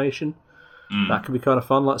illumination. That could be kind of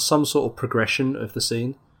fun, like some sort of progression of the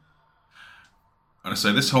scene. And I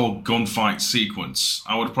say this whole gunfight sequence,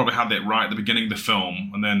 I would have probably had it right at the beginning of the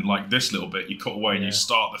film, and then this little bit, you cut away and you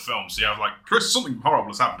start the film. So you have Chris, something horrible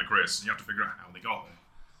has happened to Chris, and you have to figure out how they got there.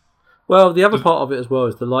 Well, the other part of it as well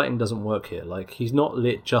is the lighting doesn't work here. He's not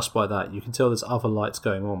lit just by that. You can tell there's other lights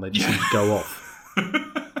going on. They just seem to go off.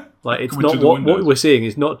 It's not what we're seeing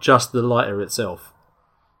is not just the lighter itself.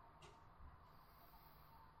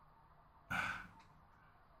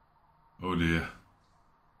 Oh dear.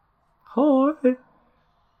 Hi.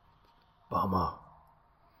 Bummer.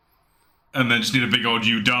 And then just need a big old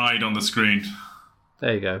 "you died" on the screen.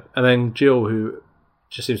 There you go. And then Jill, who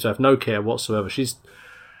just seems to have no care whatsoever.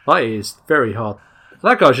 That is very hard.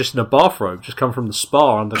 That guy's just in a bathrobe, just come from the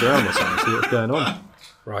spa underground or something, see what's going on.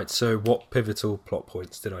 Right, so what pivotal plot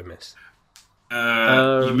points did I miss?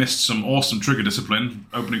 You missed some awesome trigger discipline,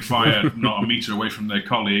 opening fire not a metre away from their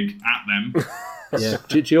colleague at them. Yeah,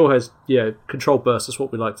 Jill has controlled bursts. That's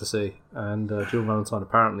what we like to see, and Jill Valentine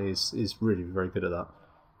apparently is really very good at that.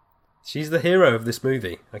 She's the hero of this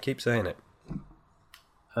movie. I keep saying it.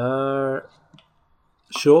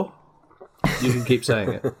 Sure, you can keep saying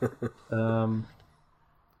it.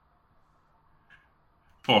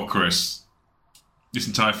 Poor Chris. This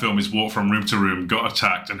entire film is walked from room to room, got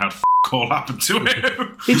attacked, and had all happen to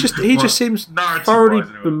him. He just seems thoroughly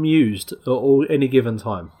bemused at any given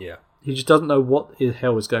time. Yeah. He just doesn't know what the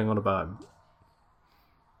hell is going on about him.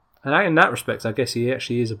 And in that respect, I guess he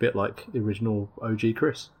actually is a bit like the original OG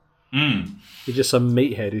Chris. He's just some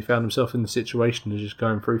meathead who found himself in the situation and just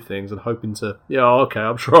going through things and hoping to,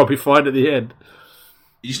 I'm sure I'll be fine at the end.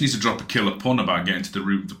 He just needs to drop a killer pun about getting to the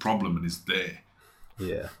root of the problem and is there.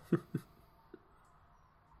 Yeah.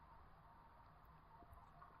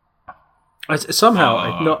 Somehow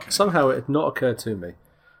it had not occurred to me,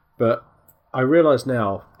 but I realise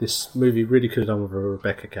now this movie really could have done with a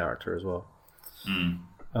Rebecca character as well.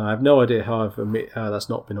 I have no idea how that's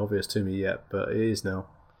not been obvious to me yet, but it is now.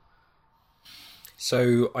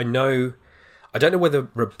 So I don't know whether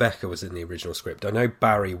Rebecca was in the original script. I know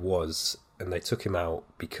Barry was, and they took him out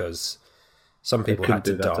because some people had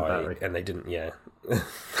to die, and they didn't. Yeah,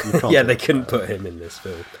 they couldn't put him in this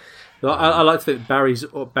film. I like to think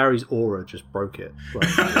Barry's aura just broke it.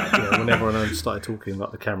 When everyone else started talking,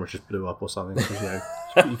 the camera just blew up or something.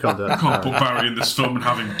 You can't do that. I can't put Barry in this film and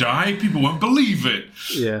have him die. People won't believe it.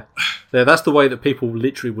 Yeah, that's the way that people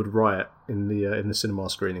literally would riot in the cinema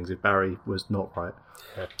screenings if Barry was not right.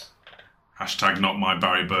 Yeah. Hashtag not my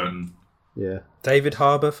Barry Burton. Yeah, David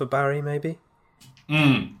Harbour for Barry, maybe.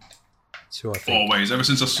 So I think. Always. Ever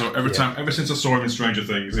since I saw him in Stranger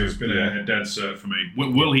Things, it's been a dead cert for me.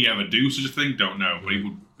 Will he ever do such a thing? Don't know, but he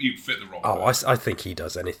would fit the role. Oh, I think he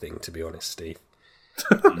does anything. To be honest, Steve.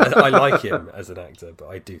 I like him as an actor, but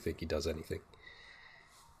I do think he does anything.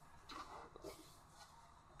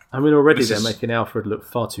 I mean, already This they're is- making Alfred look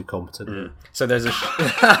far too competent. So there's a...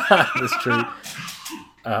 That's true.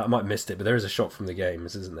 I might have missed it, but there is a shot from the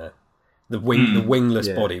games, isn't there? The wingless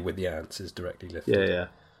Yeah. body with the ants is directly lifted. Yeah.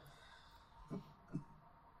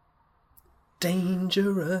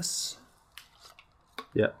 Dangerous.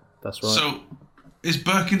 Yeah, that's right. So, is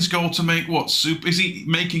Birkin's goal to make what? Is he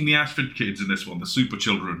making the Ashford kids in this one, the super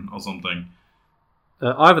children or something?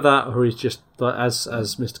 Either that, or he's just, like, as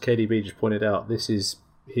Mr. KDB just pointed out, this is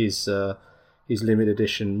his limited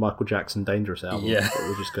edition Michael Jackson Dangerous album that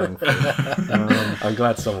we're just going for. I'm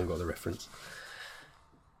glad someone got the reference.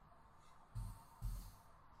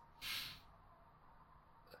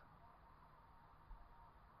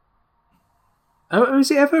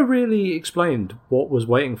 Is it ever really explained what was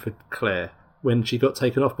waiting for Claire when she got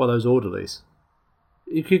taken off by those orderlies?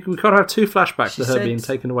 We kind of have two flashbacks to her being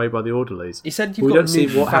taken away by the orderlies. He said We you've don't got a see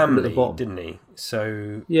new what happened at the family, bottom. didn't he?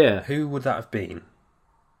 So Yeah. who would that have been?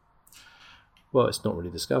 Well, it's not really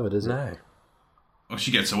discovered, is it? No. Well,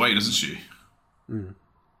 she gets away, doesn't she?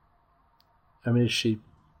 I mean, is she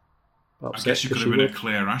I upset? guess you could because have she been a would?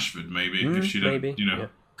 Claire Ashford, maybe, if she'd have, maybe, yeah.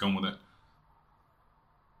 gone with it.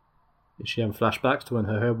 Is she having flashbacks to when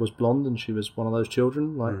her hair was blonde and she was one of those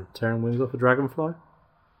children, like tearing wings off a dragonfly?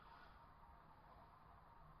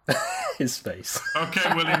 His face.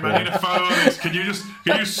 Okay, William, I need a photo of this. Can you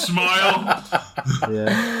smile?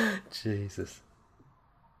 Yeah. Jesus.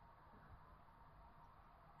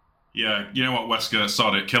 Yeah, you know what, Wesker?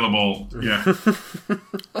 Sod it. Kill them all. Yeah.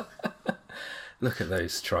 Look at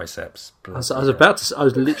those triceps. I was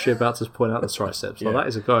literally about to point out the triceps. Like, Yeah. that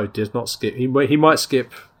is a guy who does not skip. He might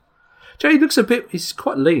skip. Jay looks a bit. He's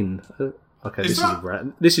quite lean. Okay,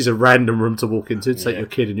 this is a random room to walk into to take your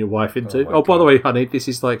kid and your wife into. Oh my By the way, honey, this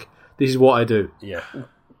is what I do. Yeah.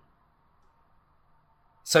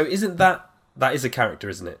 So isn't that is a character,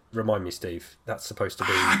 isn't it? Remind me, Steve. That's supposed to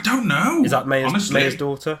be. I don't know. Is that Mayor's honestly.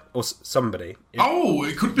 daughter or somebody? Oh,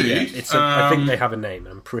 it could be. Yeah, it's. I think they have a name,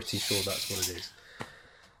 and I'm pretty sure that's what it is.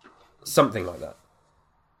 Something like that.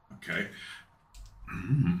 Okay.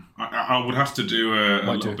 I would have to do a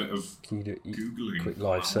little bit of Can you do Googling. quick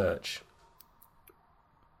live search?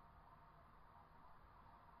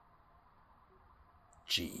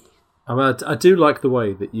 G. I do like the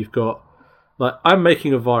way that you've got. Like, I'm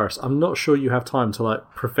making a virus. I'm not sure you have time to,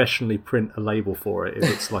 like, professionally print a label for it if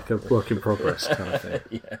it's like a work in progress kind of thing.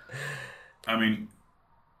 Yeah. I mean,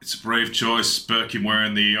 it's a brave choice. Birkin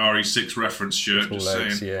wearing the RE6 reference shirt. Just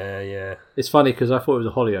Legs, saying. yeah. It's funny because I thought it was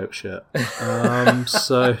a Hollyoaks shirt.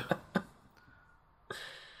 So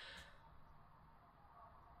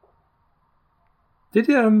did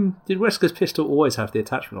Wesker's pistol always have the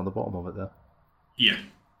attachment on the bottom of it though? Yeah.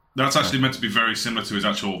 That's actually meant to be very similar to his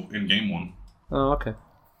actual in-game one. Oh, okay.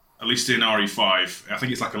 At least in RE5. I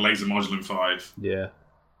think it's like a laser module in 5. Yeah.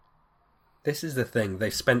 This is the thing.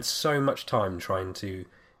 They've spent so much time trying to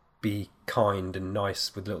be kind and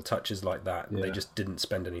nice with little touches like that, and they just didn't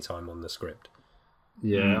spend any time on the script.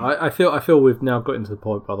 Yeah, I feel we've now got into the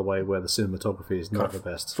point, by the way, where the cinematography is not the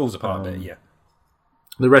best. Falls apart a bit, yeah.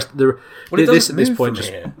 The rest, Well, it doesn't this move point, from just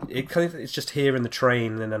here. It's just here in the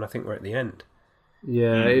train, and then I think we're at the end.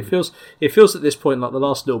 yeah, it feels at this point like the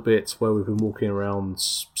last little bits where we've been walking around.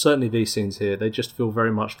 Certainly, these scenes here, they just feel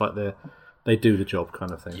very much like they do the job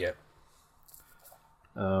kind of thing. Yeah.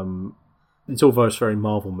 It's almost very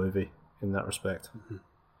Marvel movie in that respect.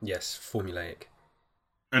 Yes, formulaic.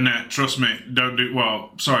 Annette, trust me, don't do...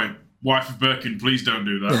 Well, sorry, wife of Birkin, please don't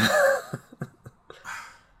do that.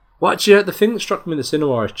 Well, actually, the thing that struck me in the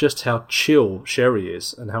cinema is just how chill Sherry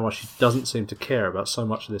is and how much she doesn't seem to care about so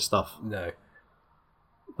much of this stuff. No.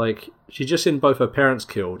 Like, she's just seen both her parents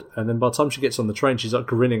killed, and then by the time she gets on the train, she's like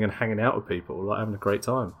grinning and hanging out with people, like having a great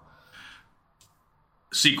time.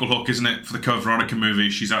 Sequel hook, isn't it, for the Code Veronica movie?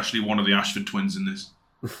 She's actually one of the Ashford twins in this.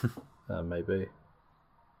 Maybe.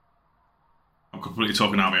 I'm completely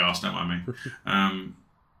talking out of my arse, don't mind me. I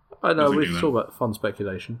know, Nothing we're new talking about fun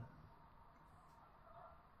speculation.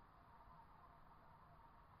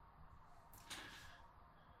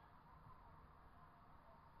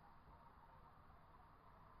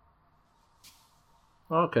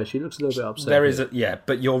 Okay, she looks a little bit upset. There is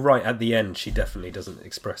but you're right. At the end, she definitely doesn't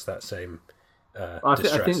express that same I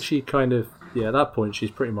distress. think she kind of... Yeah, at that point,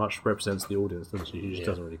 she's pretty much represents the audience, doesn't she? She just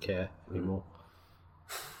doesn't really care anymore.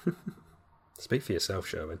 Speak for yourself,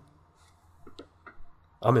 Sherwin.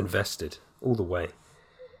 I'm invested all the way.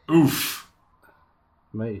 Oof.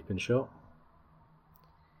 Mate, you've been shot.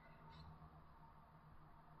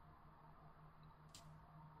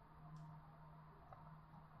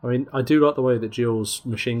 I mean, I do like the way that Jill's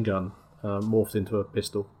machine gun morphed into a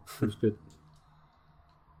pistol. It was good.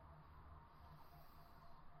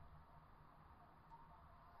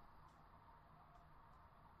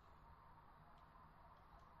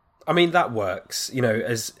 I mean, that works,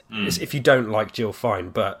 as if you don't like Jill, fine,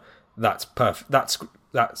 but that's perfect.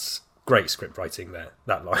 That's great script writing there,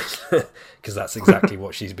 that line, because that's exactly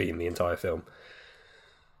what she's been the entire film.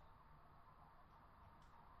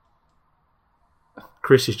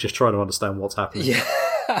 Chris is just trying to understand what's happening. Yeah.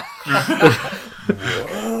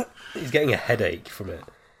 What? He's getting a headache from it.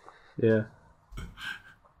 Yeah.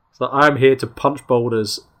 So I'm here to punch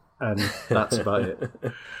boulders, and that's about it.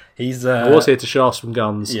 I was here to shaft some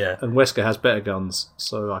guns, and Wesker has better guns,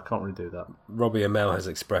 so I can't really do that. Robbie Amell has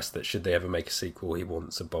expressed that should they ever make a sequel, he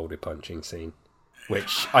wants a boulder punching scene.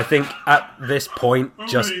 Which I think at this point,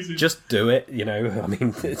 just do it, I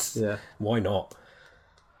mean, why not?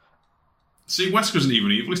 See, Wesker isn't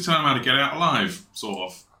even evil, he's telling him how to get out alive,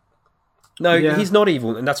 sort of. No, he's not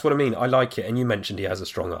evil, and that's what I mean. I like it, and you mentioned he has a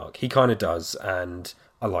strong arc. He kind of does, and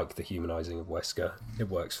I like the humanising of Wesker. It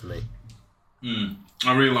works for me.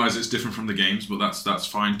 I realise it's different from the games, but that's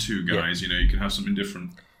fine too, guys. You can have something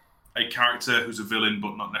different. A character who's a villain,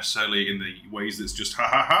 but not necessarily in the ways that's just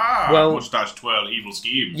mustache twirl, evil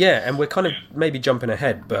scheme. Yeah, and we're kind of maybe jumping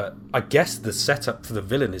ahead, but I guess the setup for the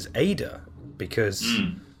villain is Ada, because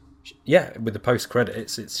with the post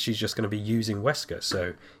credits, she's just going to be using Wesker.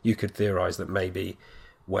 So you could theorise that maybe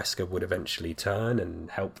Wesker would eventually turn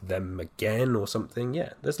and help them again or something.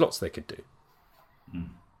 Yeah, there's lots they could do.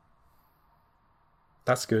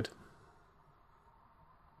 That's good.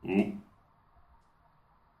 Ooh.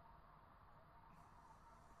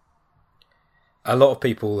 A lot of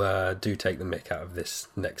people do take the mick out of this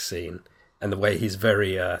next scene and the way he's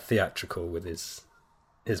very theatrical with his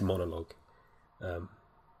monologue.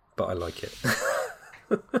 But I like it.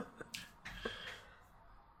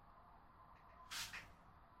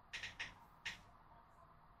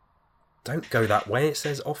 Don't go that way, it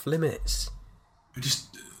says off limits. It's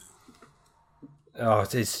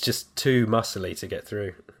just too muscly to get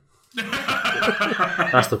through.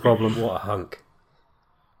 That's the problem. What a hunk.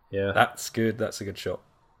 Yeah. That's good. That's a good shot.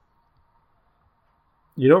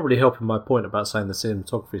 You're not really helping my point about saying the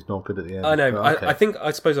cinematography is not good at the end. I know. Okay.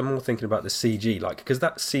 I suppose I'm more thinking about the CG, because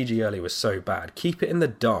that CG earlier was so bad. Keep it in the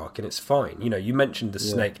dark and it's fine. You mentioned the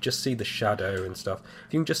snake. Just see the shadow and stuff.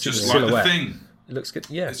 If you can just see the silhouette, like The Thing. It looks good.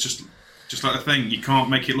 Yeah. It's just like The Thing. You can't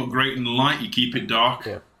make it look great in the light. You keep it dark.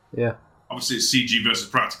 Yeah. Obviously, it's CG versus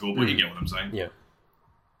practical, but you get what I'm saying. Yeah.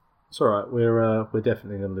 It's all right. We're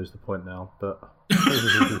definitely going to lose the point now, but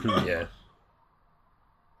yeah.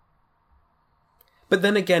 But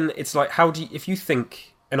then again, it's like, if you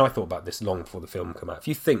think, and I thought about this long before the film came out, if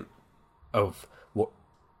you think of what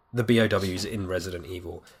the BOWs in Resident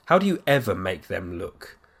Evil, how do you ever make them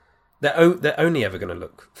look? They're only ever going to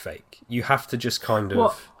look fake. You have to just kind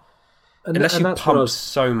of... Unless you pump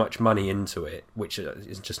so much money into it, which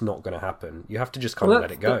is just not going to happen, you have to just kind of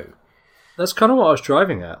let it go. That's kind of what I was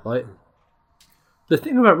driving at. Like, the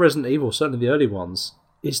thing about Resident Evil, certainly the early ones,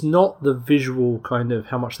 is not the visual kind of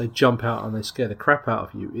how much they jump out and they scare the crap out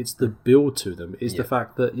of you. It's the build to them. It's the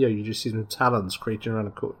fact that you just see them talons creeping around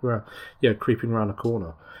a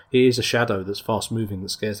corner. It is a shadow that's fast moving that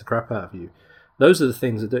scares the crap out of you. Those are the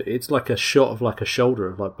things that do. It's like a shot of like a shoulder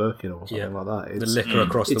of like Birkin or something like that. It's, the liquor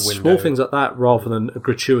across the window. It's small things like that rather than a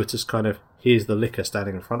gratuitous kind of here's the liquor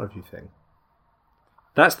standing in front of you thing.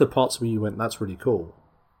 That's the parts where you went, that's really cool.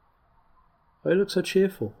 Oh, it looks so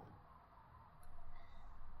cheerful.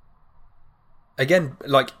 Again,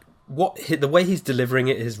 like the way he's delivering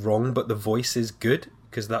it is wrong, but the voice is good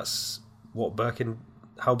because that's what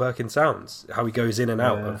how Birkin sounds, how he goes in and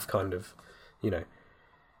out of kind of, human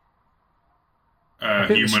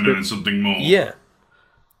and something more. Yeah.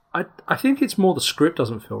 I think it's more the script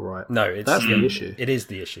doesn't feel right. No, that's the issue. It is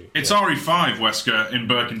the issue. It's RE5 Wesker in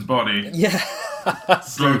Birkin's body. Yeah.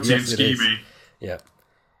 Floaty and schemy. Yeah.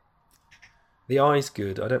 The eye's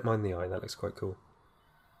good. I don't mind the eye. That looks quite cool.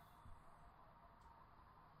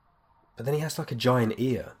 But then he has like a giant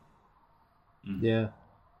ear. Yeah.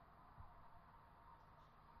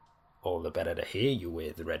 All the better to hear you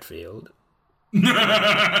with, Redfield.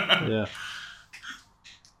 Yeah.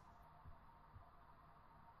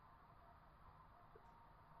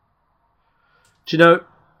 Do you know,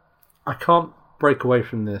 I can't break away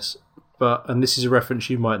from this, and this is a reference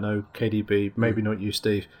you might know, KDB, maybe not you,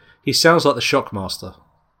 Steve. He sounds like the Shockmaster.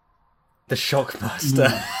 The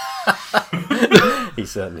Shockmaster. He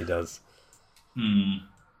certainly does. I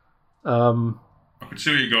can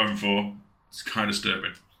see what you're going for. It's kind of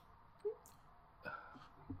disturbing.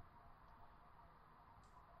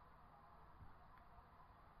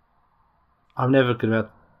 I'm never gonna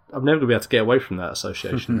be able to get away from that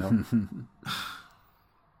association now.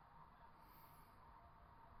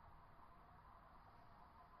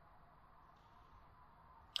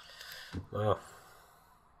 Wow.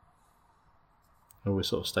 Oh, we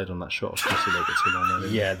sort of stayed on that shot just a little bit too long.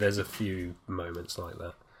 Maybe. Yeah, there's a few moments like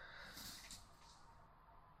that.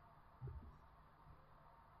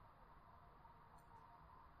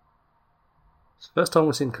 It's the first time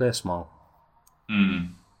we've seen Claire smile.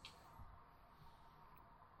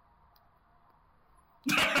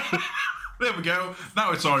 There we go.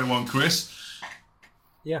 Now it's RE1, Chris.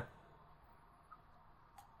 Yeah.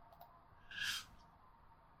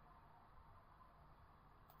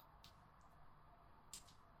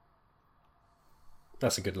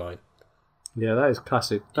 That's a good line. Yeah, that is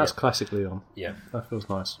classic. That's classic Leon. Yeah. That feels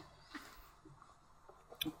nice.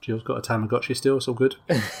 Jill's got a Tamagotchi still, it's all good.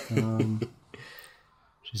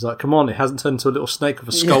 She's like, come on, it hasn't turned into a little snake with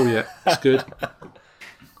a skull yet. It's good.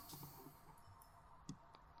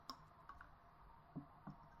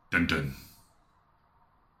 Dun dun.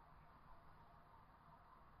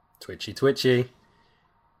 Twitchy, twitchy.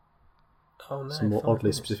 Oh no. Some more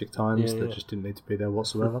oddly specific times that yeah. just didn't need to be there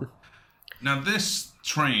whatsoever. Now this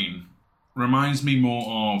train reminds me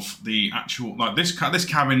more of the actual, like this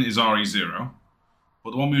cabin is RE0,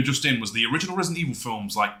 but the one we were just in was the original Resident Evil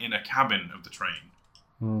films, like in a cabin of the train.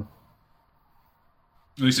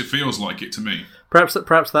 At least it feels like it to me. Perhaps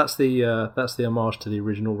that's the homage to the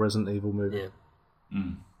original Resident Evil movie. Yeah.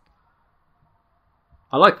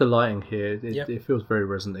 I like the lighting here. It feels very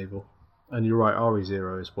Resident Evil, and you're right.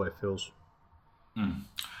 RE0 is what it feels.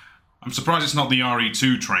 I'm surprised it's not the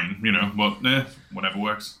RE2 train, but whatever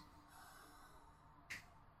works.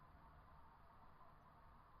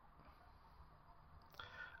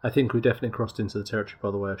 I think we definitely crossed into the territory, by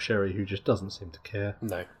the way, of Sherry, who just doesn't seem to care.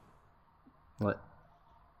 No. Like,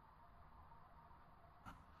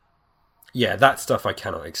 yeah, that stuff I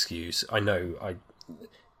cannot excuse. I know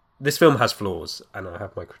this film has flaws, and I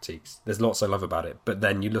have my critiques. There's lots I love about it, but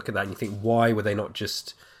then you look at that and you think, why were they not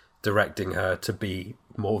just directing her to be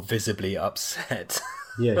more visibly upset?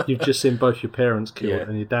 yeah, you've just seen both your parents killed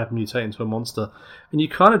and your dad mutate into a monster, and you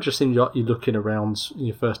kind of just seem like you're looking around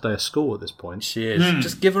your first day of school at this point. She is.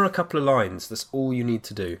 Just give her a couple of lines. That's all you need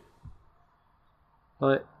to do.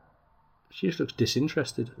 Like, she just looks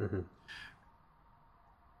disinterested.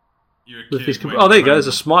 With his there you go. There's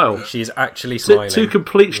a smile. She's actually smiling. Two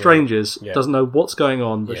complete strangers, doesn't know what's going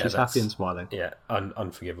on, but she's happy and smiling. Yeah,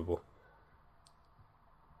 unforgivable.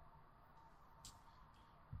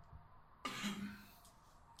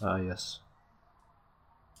 Ah, yes.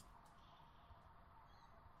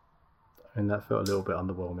 I mean, that felt a little bit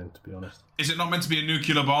underwhelming, to be honest. Is it not meant to be a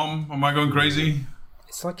nuclear bomb? Am I going crazy?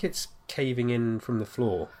 It's like it's caving in from the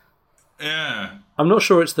floor. Yeah. I'm not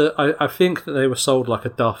sure it's the... I think that they were sold like a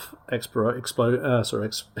Duff exploration,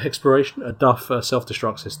 a Duff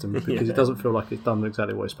self-destruct system, because it doesn't feel like it's done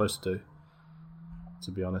exactly what it's supposed to do, to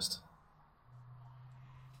be honest.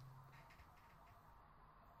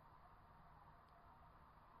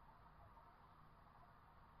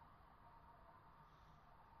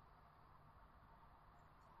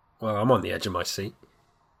 Well, I'm on the edge of my seat.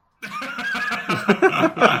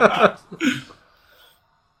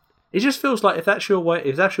 It just feels like if that's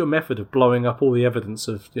your method of blowing up all the evidence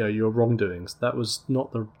of your wrongdoings, that was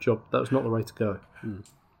not the job. That was not the way to go.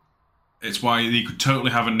 It's why you could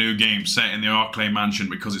totally have a new game set in the Arclay mansion,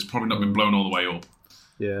 because it's probably not been blown all the way up.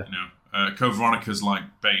 Yeah. Code Veronica's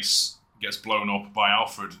base gets blown up by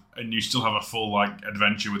Alfred, and you still have a full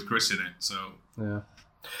adventure with Chris in it. So yeah.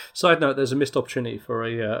 Side note: there's a missed opportunity for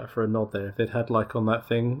a nod there. If they'd had on that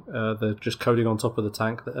thing, the just coding on top of the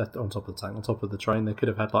tank, on top of the train, they could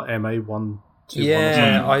have had MA121.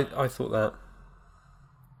 Yeah, I thought that.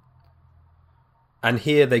 And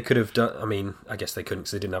here they could have done. I mean, I guess they couldn't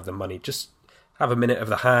because they didn't have the money. Just have a minute of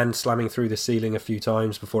the hand slamming through the ceiling a few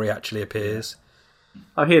times before he actually appears.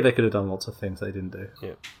 I hear they could have done lots of things they didn't do.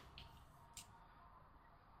 Yeah.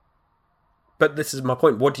 But this is my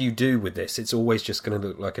point. What do you do with this? It's always just going to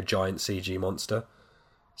look like a giant CG monster.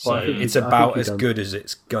 So it's about as good as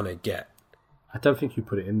it's going to get. I don't think you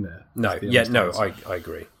put it in there. No, I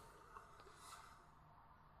agree.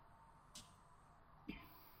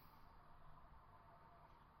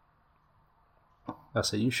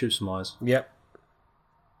 That's it. You shoot some eyes. Yep.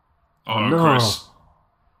 Oh, no. Chris.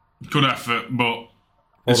 Good effort, but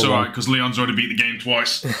it's alright because Leon's already beat the game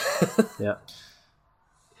twice. Yeah.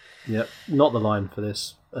 Yep, not the line for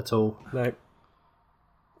this at all. No.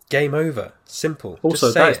 Game over. Simple.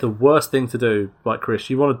 Also, that is the worst thing to do,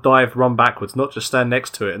 Chris. You want to dive, run backwards, not just stand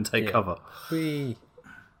next to it and take cover. Whee.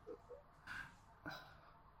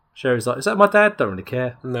 Sherry's like, is that my dad? Don't really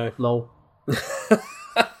care. No. Lol. Lol.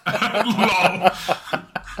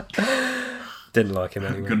 Didn't like him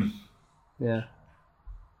anyway. Yeah.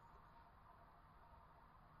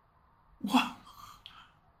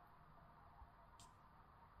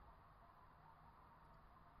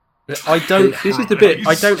 I don't. This is the bit.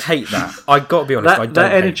 I don't hate that. I got to be honest. I don't.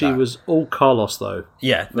 That hate energy that. was all Carlos though.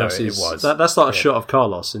 Yeah, no, it was. That's like a shot of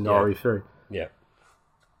Carlos in RE3. Yeah.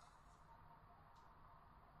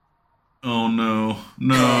 Oh no!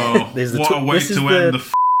 What a way to end the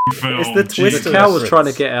film. It's the twist. The cow was trying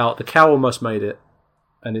to get out. The cow almost made it,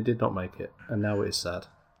 and it did not make it, and now it is sad.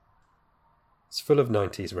 It's full of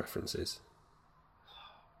 90s references.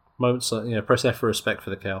 Moments like, press F for respect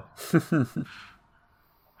for the cow.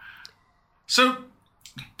 So,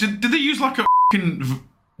 did they use like a fucking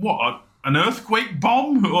an earthquake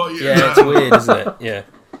bomb? Yeah, it's weird, isn't it? Yeah.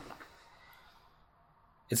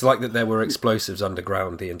 It's like that there were explosives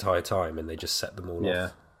underground the entire time, and they just set them all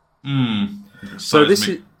off. So this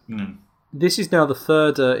is now the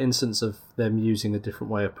third instance of them using a different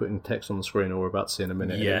way of putting text on the screen, or we're about to see in a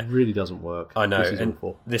minute. Yeah. It really doesn't work. I know, this is and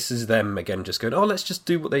awful. this is them again, just going, let's just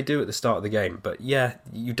do what they do at the start of the game. But yeah,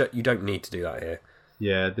 you don't need to do that here.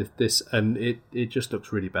 Yeah, this and it just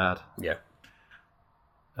looks really bad. Yeah.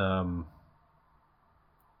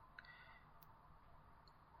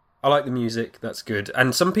 I like the music, that's good.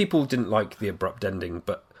 And some people didn't like the abrupt ending,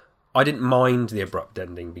 but I didn't mind the abrupt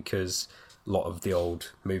ending because a lot of the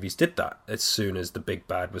old movies did that. As soon as the big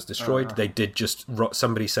bad was destroyed, they did just...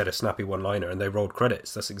 Somebody said a snappy one-liner and they rolled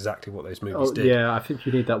credits. That's exactly what those movies did. Yeah, I think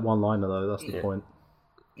you need that one-liner, though. That's the point.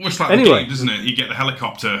 Well, it's like the game, doesn't it? You get the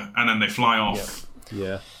helicopter and then they fly off.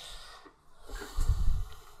 Yeah.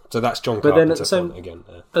 So that's John Carpenter. But then at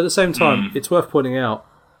the same time, it's worth pointing out,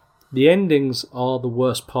 the endings are the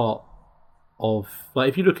worst part of... Like,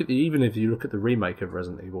 if you look at the remake of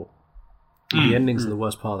Resident Evil, the endings are the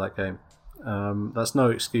worst part of that game. That's no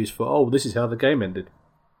excuse for, this is how the game ended.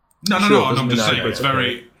 No, I'm just saying, it's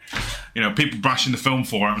very... people bashing the film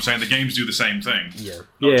for it. I'm saying the games do the same thing. Yeah.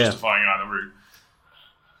 Not justifying either route.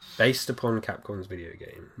 Based upon Capcom's video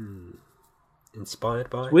game. Inspired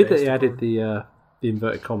by... It's weird that he added the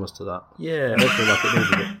inverted commas to that. Yeah. I feel like it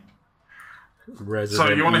needed it. So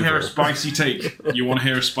you want to hear a spicy take?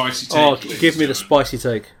 Oh, give me the spicy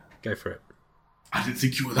take. Go for it. I didn't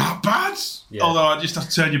think you were that bad. Yeah. Although I just have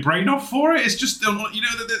to turn your brain off for it. It's just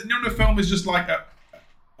the film is just like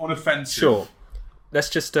unoffensive. Sure. Let's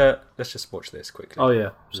just watch this quickly. Oh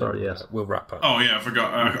yeah. Sorry. Yes. We'll wrap up. Oh yeah, I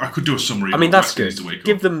forgot. I could do a summary. I mean that's good.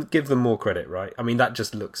 Give them more credit, right? I mean that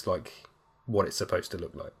just looks like what it's supposed to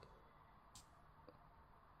look like.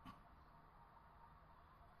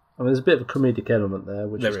 I mean, there's a bit of a comedic element there,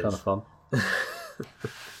 which is kind of fun.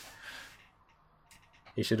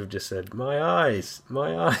 He should have just said, "My eyes,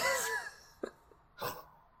 my eyes."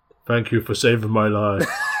 Thank you for saving my life.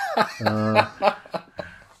 I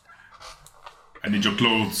need your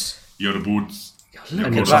clothes, your boots.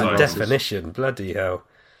 Look at that definition, bloody hell!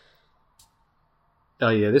 Oh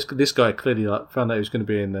yeah, this guy clearly found out he was going to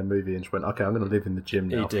be in their movie and just went, "Okay, I'm going to live in the gym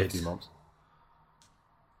now for a few months."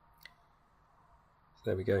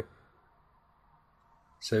 There we go.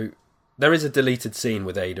 So there is a deleted scene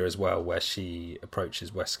with Ada as well, where she approaches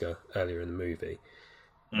Wesker earlier in the movie.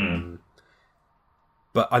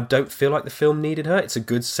 But I don't feel like the film needed her. It's a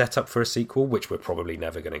good setup for a sequel, which we're probably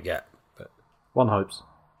never going to get. But one hopes.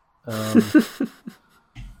 The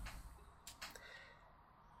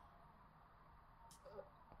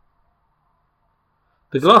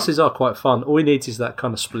glasses are quite fun. All he needs is that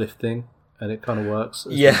kind of spliff thing, and it kind of works.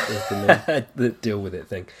 The deal with it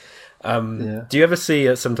thing. Do you ever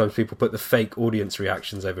see sometimes people put the fake audience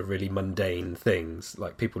reactions over really mundane things,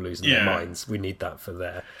 like people losing their minds? We need that for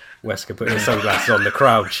there. Wesker putting his sunglasses on, the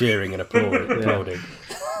crowd cheering and applauding.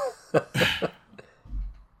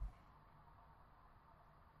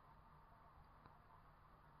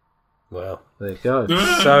 Well, there you go.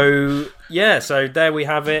 So there we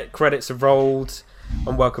have it. Credits have rolled.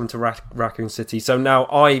 And welcome to Raccoon City. So now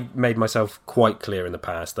I made myself quite clear in the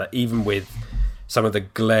past that even with some of the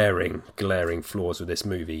glaring flaws with this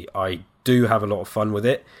movie, I do have a lot of fun with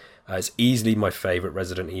it. It's easily my favourite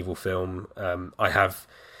Resident Evil film. I have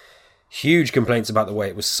huge complaints about the way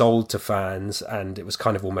it was sold to fans, and it was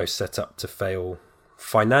kind of almost set up to fail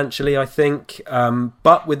financially, I think.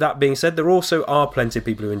 But with that being said, there also are plenty of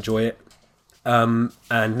people who enjoy it. And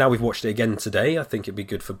now we've watched it again today, I think it'd be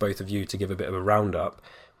good for both of you to give a bit of a roundup.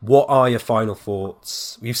 What are your final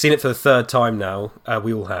thoughts? We've seen it for the third time now.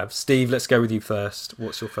 We all have. Steve, let's go with you first.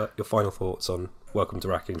 What's your final thoughts on Welcome to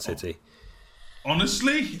Raccoon City?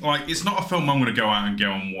 Honestly, it's not a film I'm going to go out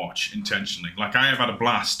and watch intentionally. I have had a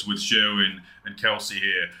blast with Sherwin and Kelsey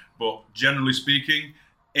here, but generally speaking,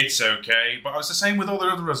 it's okay. But it's the same with all the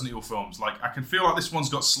other Resident Evil films. I can feel like this one's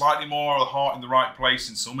got slightly more of the heart in the right place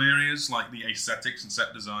in some areas, like the aesthetics and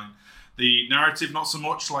set design. The narrative, not so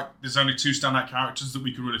much. There's only two standout characters that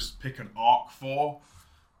we can really pick an arc for.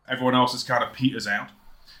 Everyone else is kind of peters out.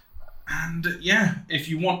 And yeah, if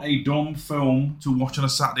you want a dumb film to watch on a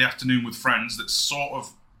Saturday afternoon with friends that's sort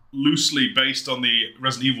of loosely based on the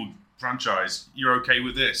Resident Evil franchise, you're okay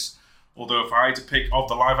with this. Although if I had to pick of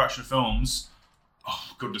the live-action films,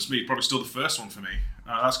 oh goodness me, probably still the first one for me.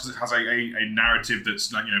 That's because it has a narrative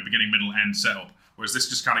that's like, beginning, middle, end setup. Whereas this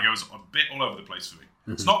just kind of goes a bit all over the place for me.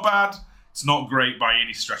 Mm-hmm. It's not bad. It's not great by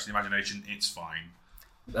any stretch of the imagination. It's fine.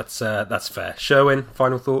 That's fair. Sherwin,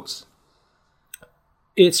 final thoughts?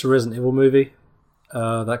 It's a Resident Evil movie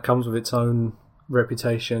that comes with its own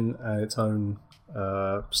reputation and its own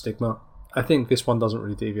stigma. I think this one doesn't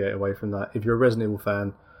really deviate away from that. If you're a Resident Evil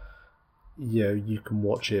fan, you can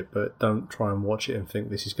watch it, but don't try and watch it and think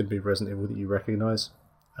this is going to be Resident Evil that you recognise.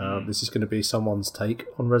 This is going to be someone's take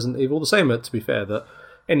on Resident Evil. The same, to be fair, that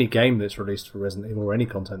any game that's released for Resident Evil or any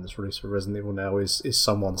content that's released for Resident Evil now is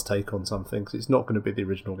someone's take on something. Cause it's not going to be the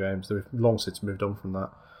original games. They've long since moved on from that.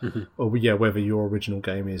 Mm-hmm. Or whether your original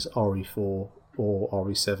game is RE4 or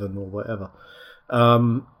RE7 or whatever.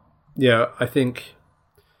 I think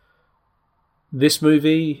this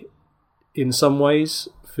movie, in some ways,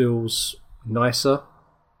 feels nicer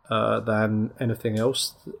than anything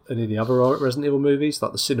else, any of the other Resident Evil movies.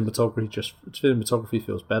 Like the cinematography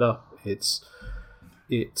feels better. It's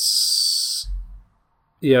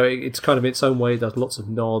kind of its own way. It does lots of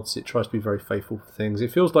nods. It tries to be very faithful to things.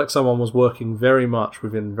 It feels like someone was working very much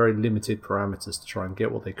within very limited parameters to try and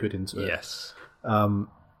get what they could into it. Yes.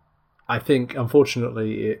 I think,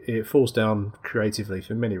 unfortunately, it falls down creatively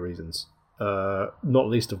for many reasons. Not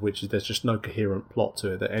least of which is there's just no coherent plot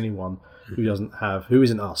to it that anyone who isn't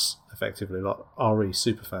us, effectively, like RE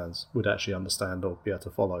superfans, would actually understand or be able to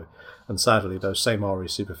follow. And sadly, those same RE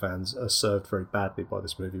superfans are served very badly by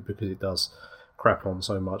this movie because it does crap on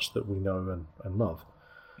so much that we know and love.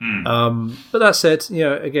 But that said,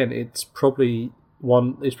 again, it's probably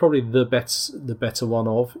the better one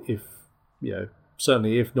of,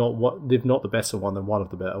 certainly if not the better one, then one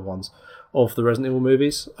of the better ones of the Resident Evil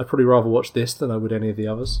movies. I'd probably rather watch this than I would any of the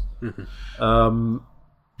others. Mm-hmm.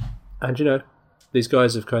 And these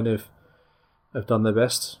guys have done their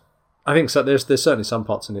best. I think so. There's certainly some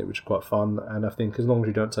parts in it which are quite fun, and I think as long as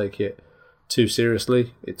you don't take it too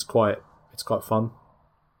seriously, it's quite fun.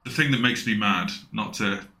 The thing that makes me mad, not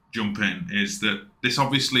to jump in, is that this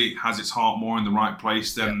obviously has its heart more in the right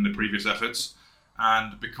place than the previous efforts.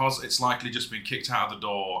 And because it's likely just been kicked out of the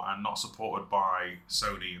door and not supported by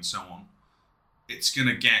Sony and so on, it's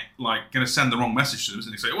going to send the wrong message to them.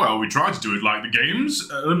 And they say, well, we tried to do it like the games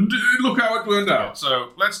and look how it turned out. So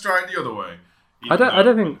let's try it the other way. I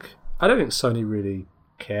don't think Sony really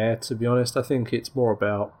care, to be honest. I think it's more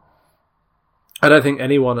about... I think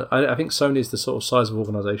Sony is the sort of size of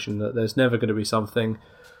organisation that there's never going to be something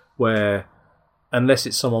where... Unless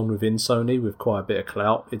it's someone within Sony with quite a bit of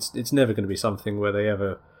clout, it's never going to be something where they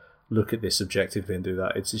ever look at this objectively and do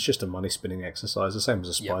that. It's just a money-spinning exercise, the same as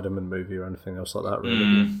a Spider-Man movie or anything else like that,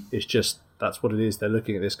 really. It's just, that's what it is. They're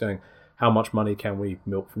looking at this going, how much money can we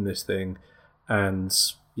milk from this thing? And,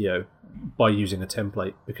 by using a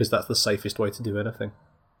template, because that's the safest way to do anything.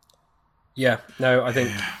 Yeah, no, I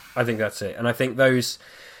think that's it. And I think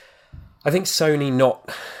Sony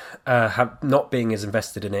not being as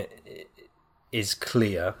invested in it is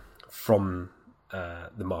clear from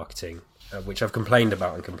the marketing, which I've complained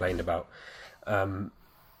about.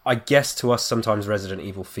 I guess to us sometimes Resident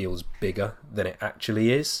Evil feels bigger than it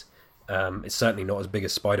actually is. It's certainly not as big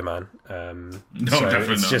as Spider-Man. No,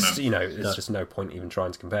 definitely it's just, not. There's just no point even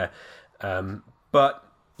trying to compare. But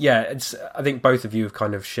yeah, I think both of you have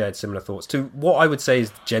kind of shared similar thoughts to what I would say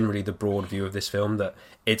is generally the broad view of this film, that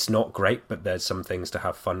it's not great, but there's some things to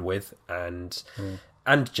have fun with, and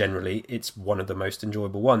generally it's one of the most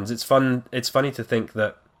enjoyable ones. It's funny to think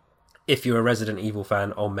that if you're a Resident Evil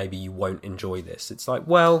fan, maybe you won't enjoy this. It's like,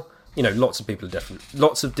 well, lots of people are different.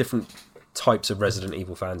 Lots of different types of Resident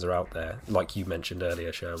Evil fans are out there, like you mentioned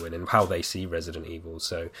earlier, Sherwin, and how they see Resident Evil.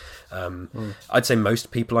 So I'd say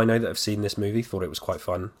most people I know that have seen this movie thought it was quite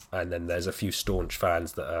fun, and then there's a few staunch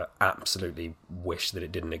fans that absolutely wish that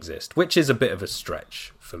it didn't exist, which is a bit of a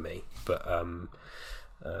stretch for me. But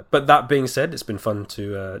that being said, it's been fun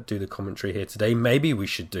to do the commentary here today. Maybe we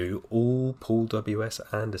should do all Paul W.S.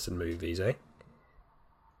 Anderson movies, eh?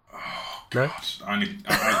 Oh, no? God.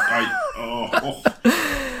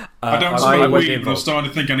 I don't smoke weed, but I'm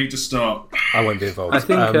starting to think I need to start. I won't be involved. I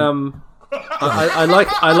think I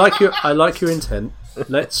like your intent.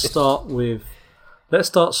 Let's start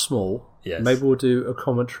small. Yes. Maybe we'll do a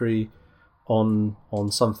commentary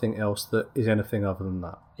on something else that is anything other than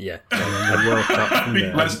that. Yeah. And then the World Cup from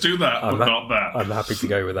there. Let's do that, but not that. I'm happy to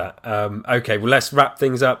go with that. Okay, well, let's wrap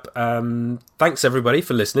things up. Thanks, everybody,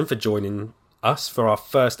 for listening, for joining us for our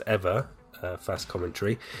first ever Fast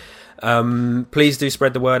Commentary. Please do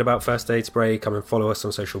spread the word about First Aid Spray. Come and follow us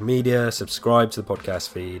on social media, subscribe to the podcast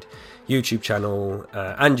feed, YouTube channel,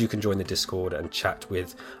 and you can join the Discord and chat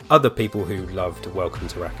with other people who loved Welcome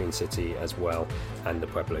to Raccoon City as well, and the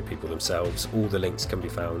Pueblo people themselves. All the links can be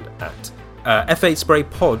found at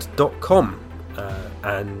f8spraypod.com.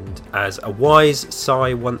 And as a wise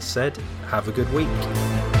Sai once said, have a good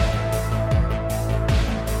week.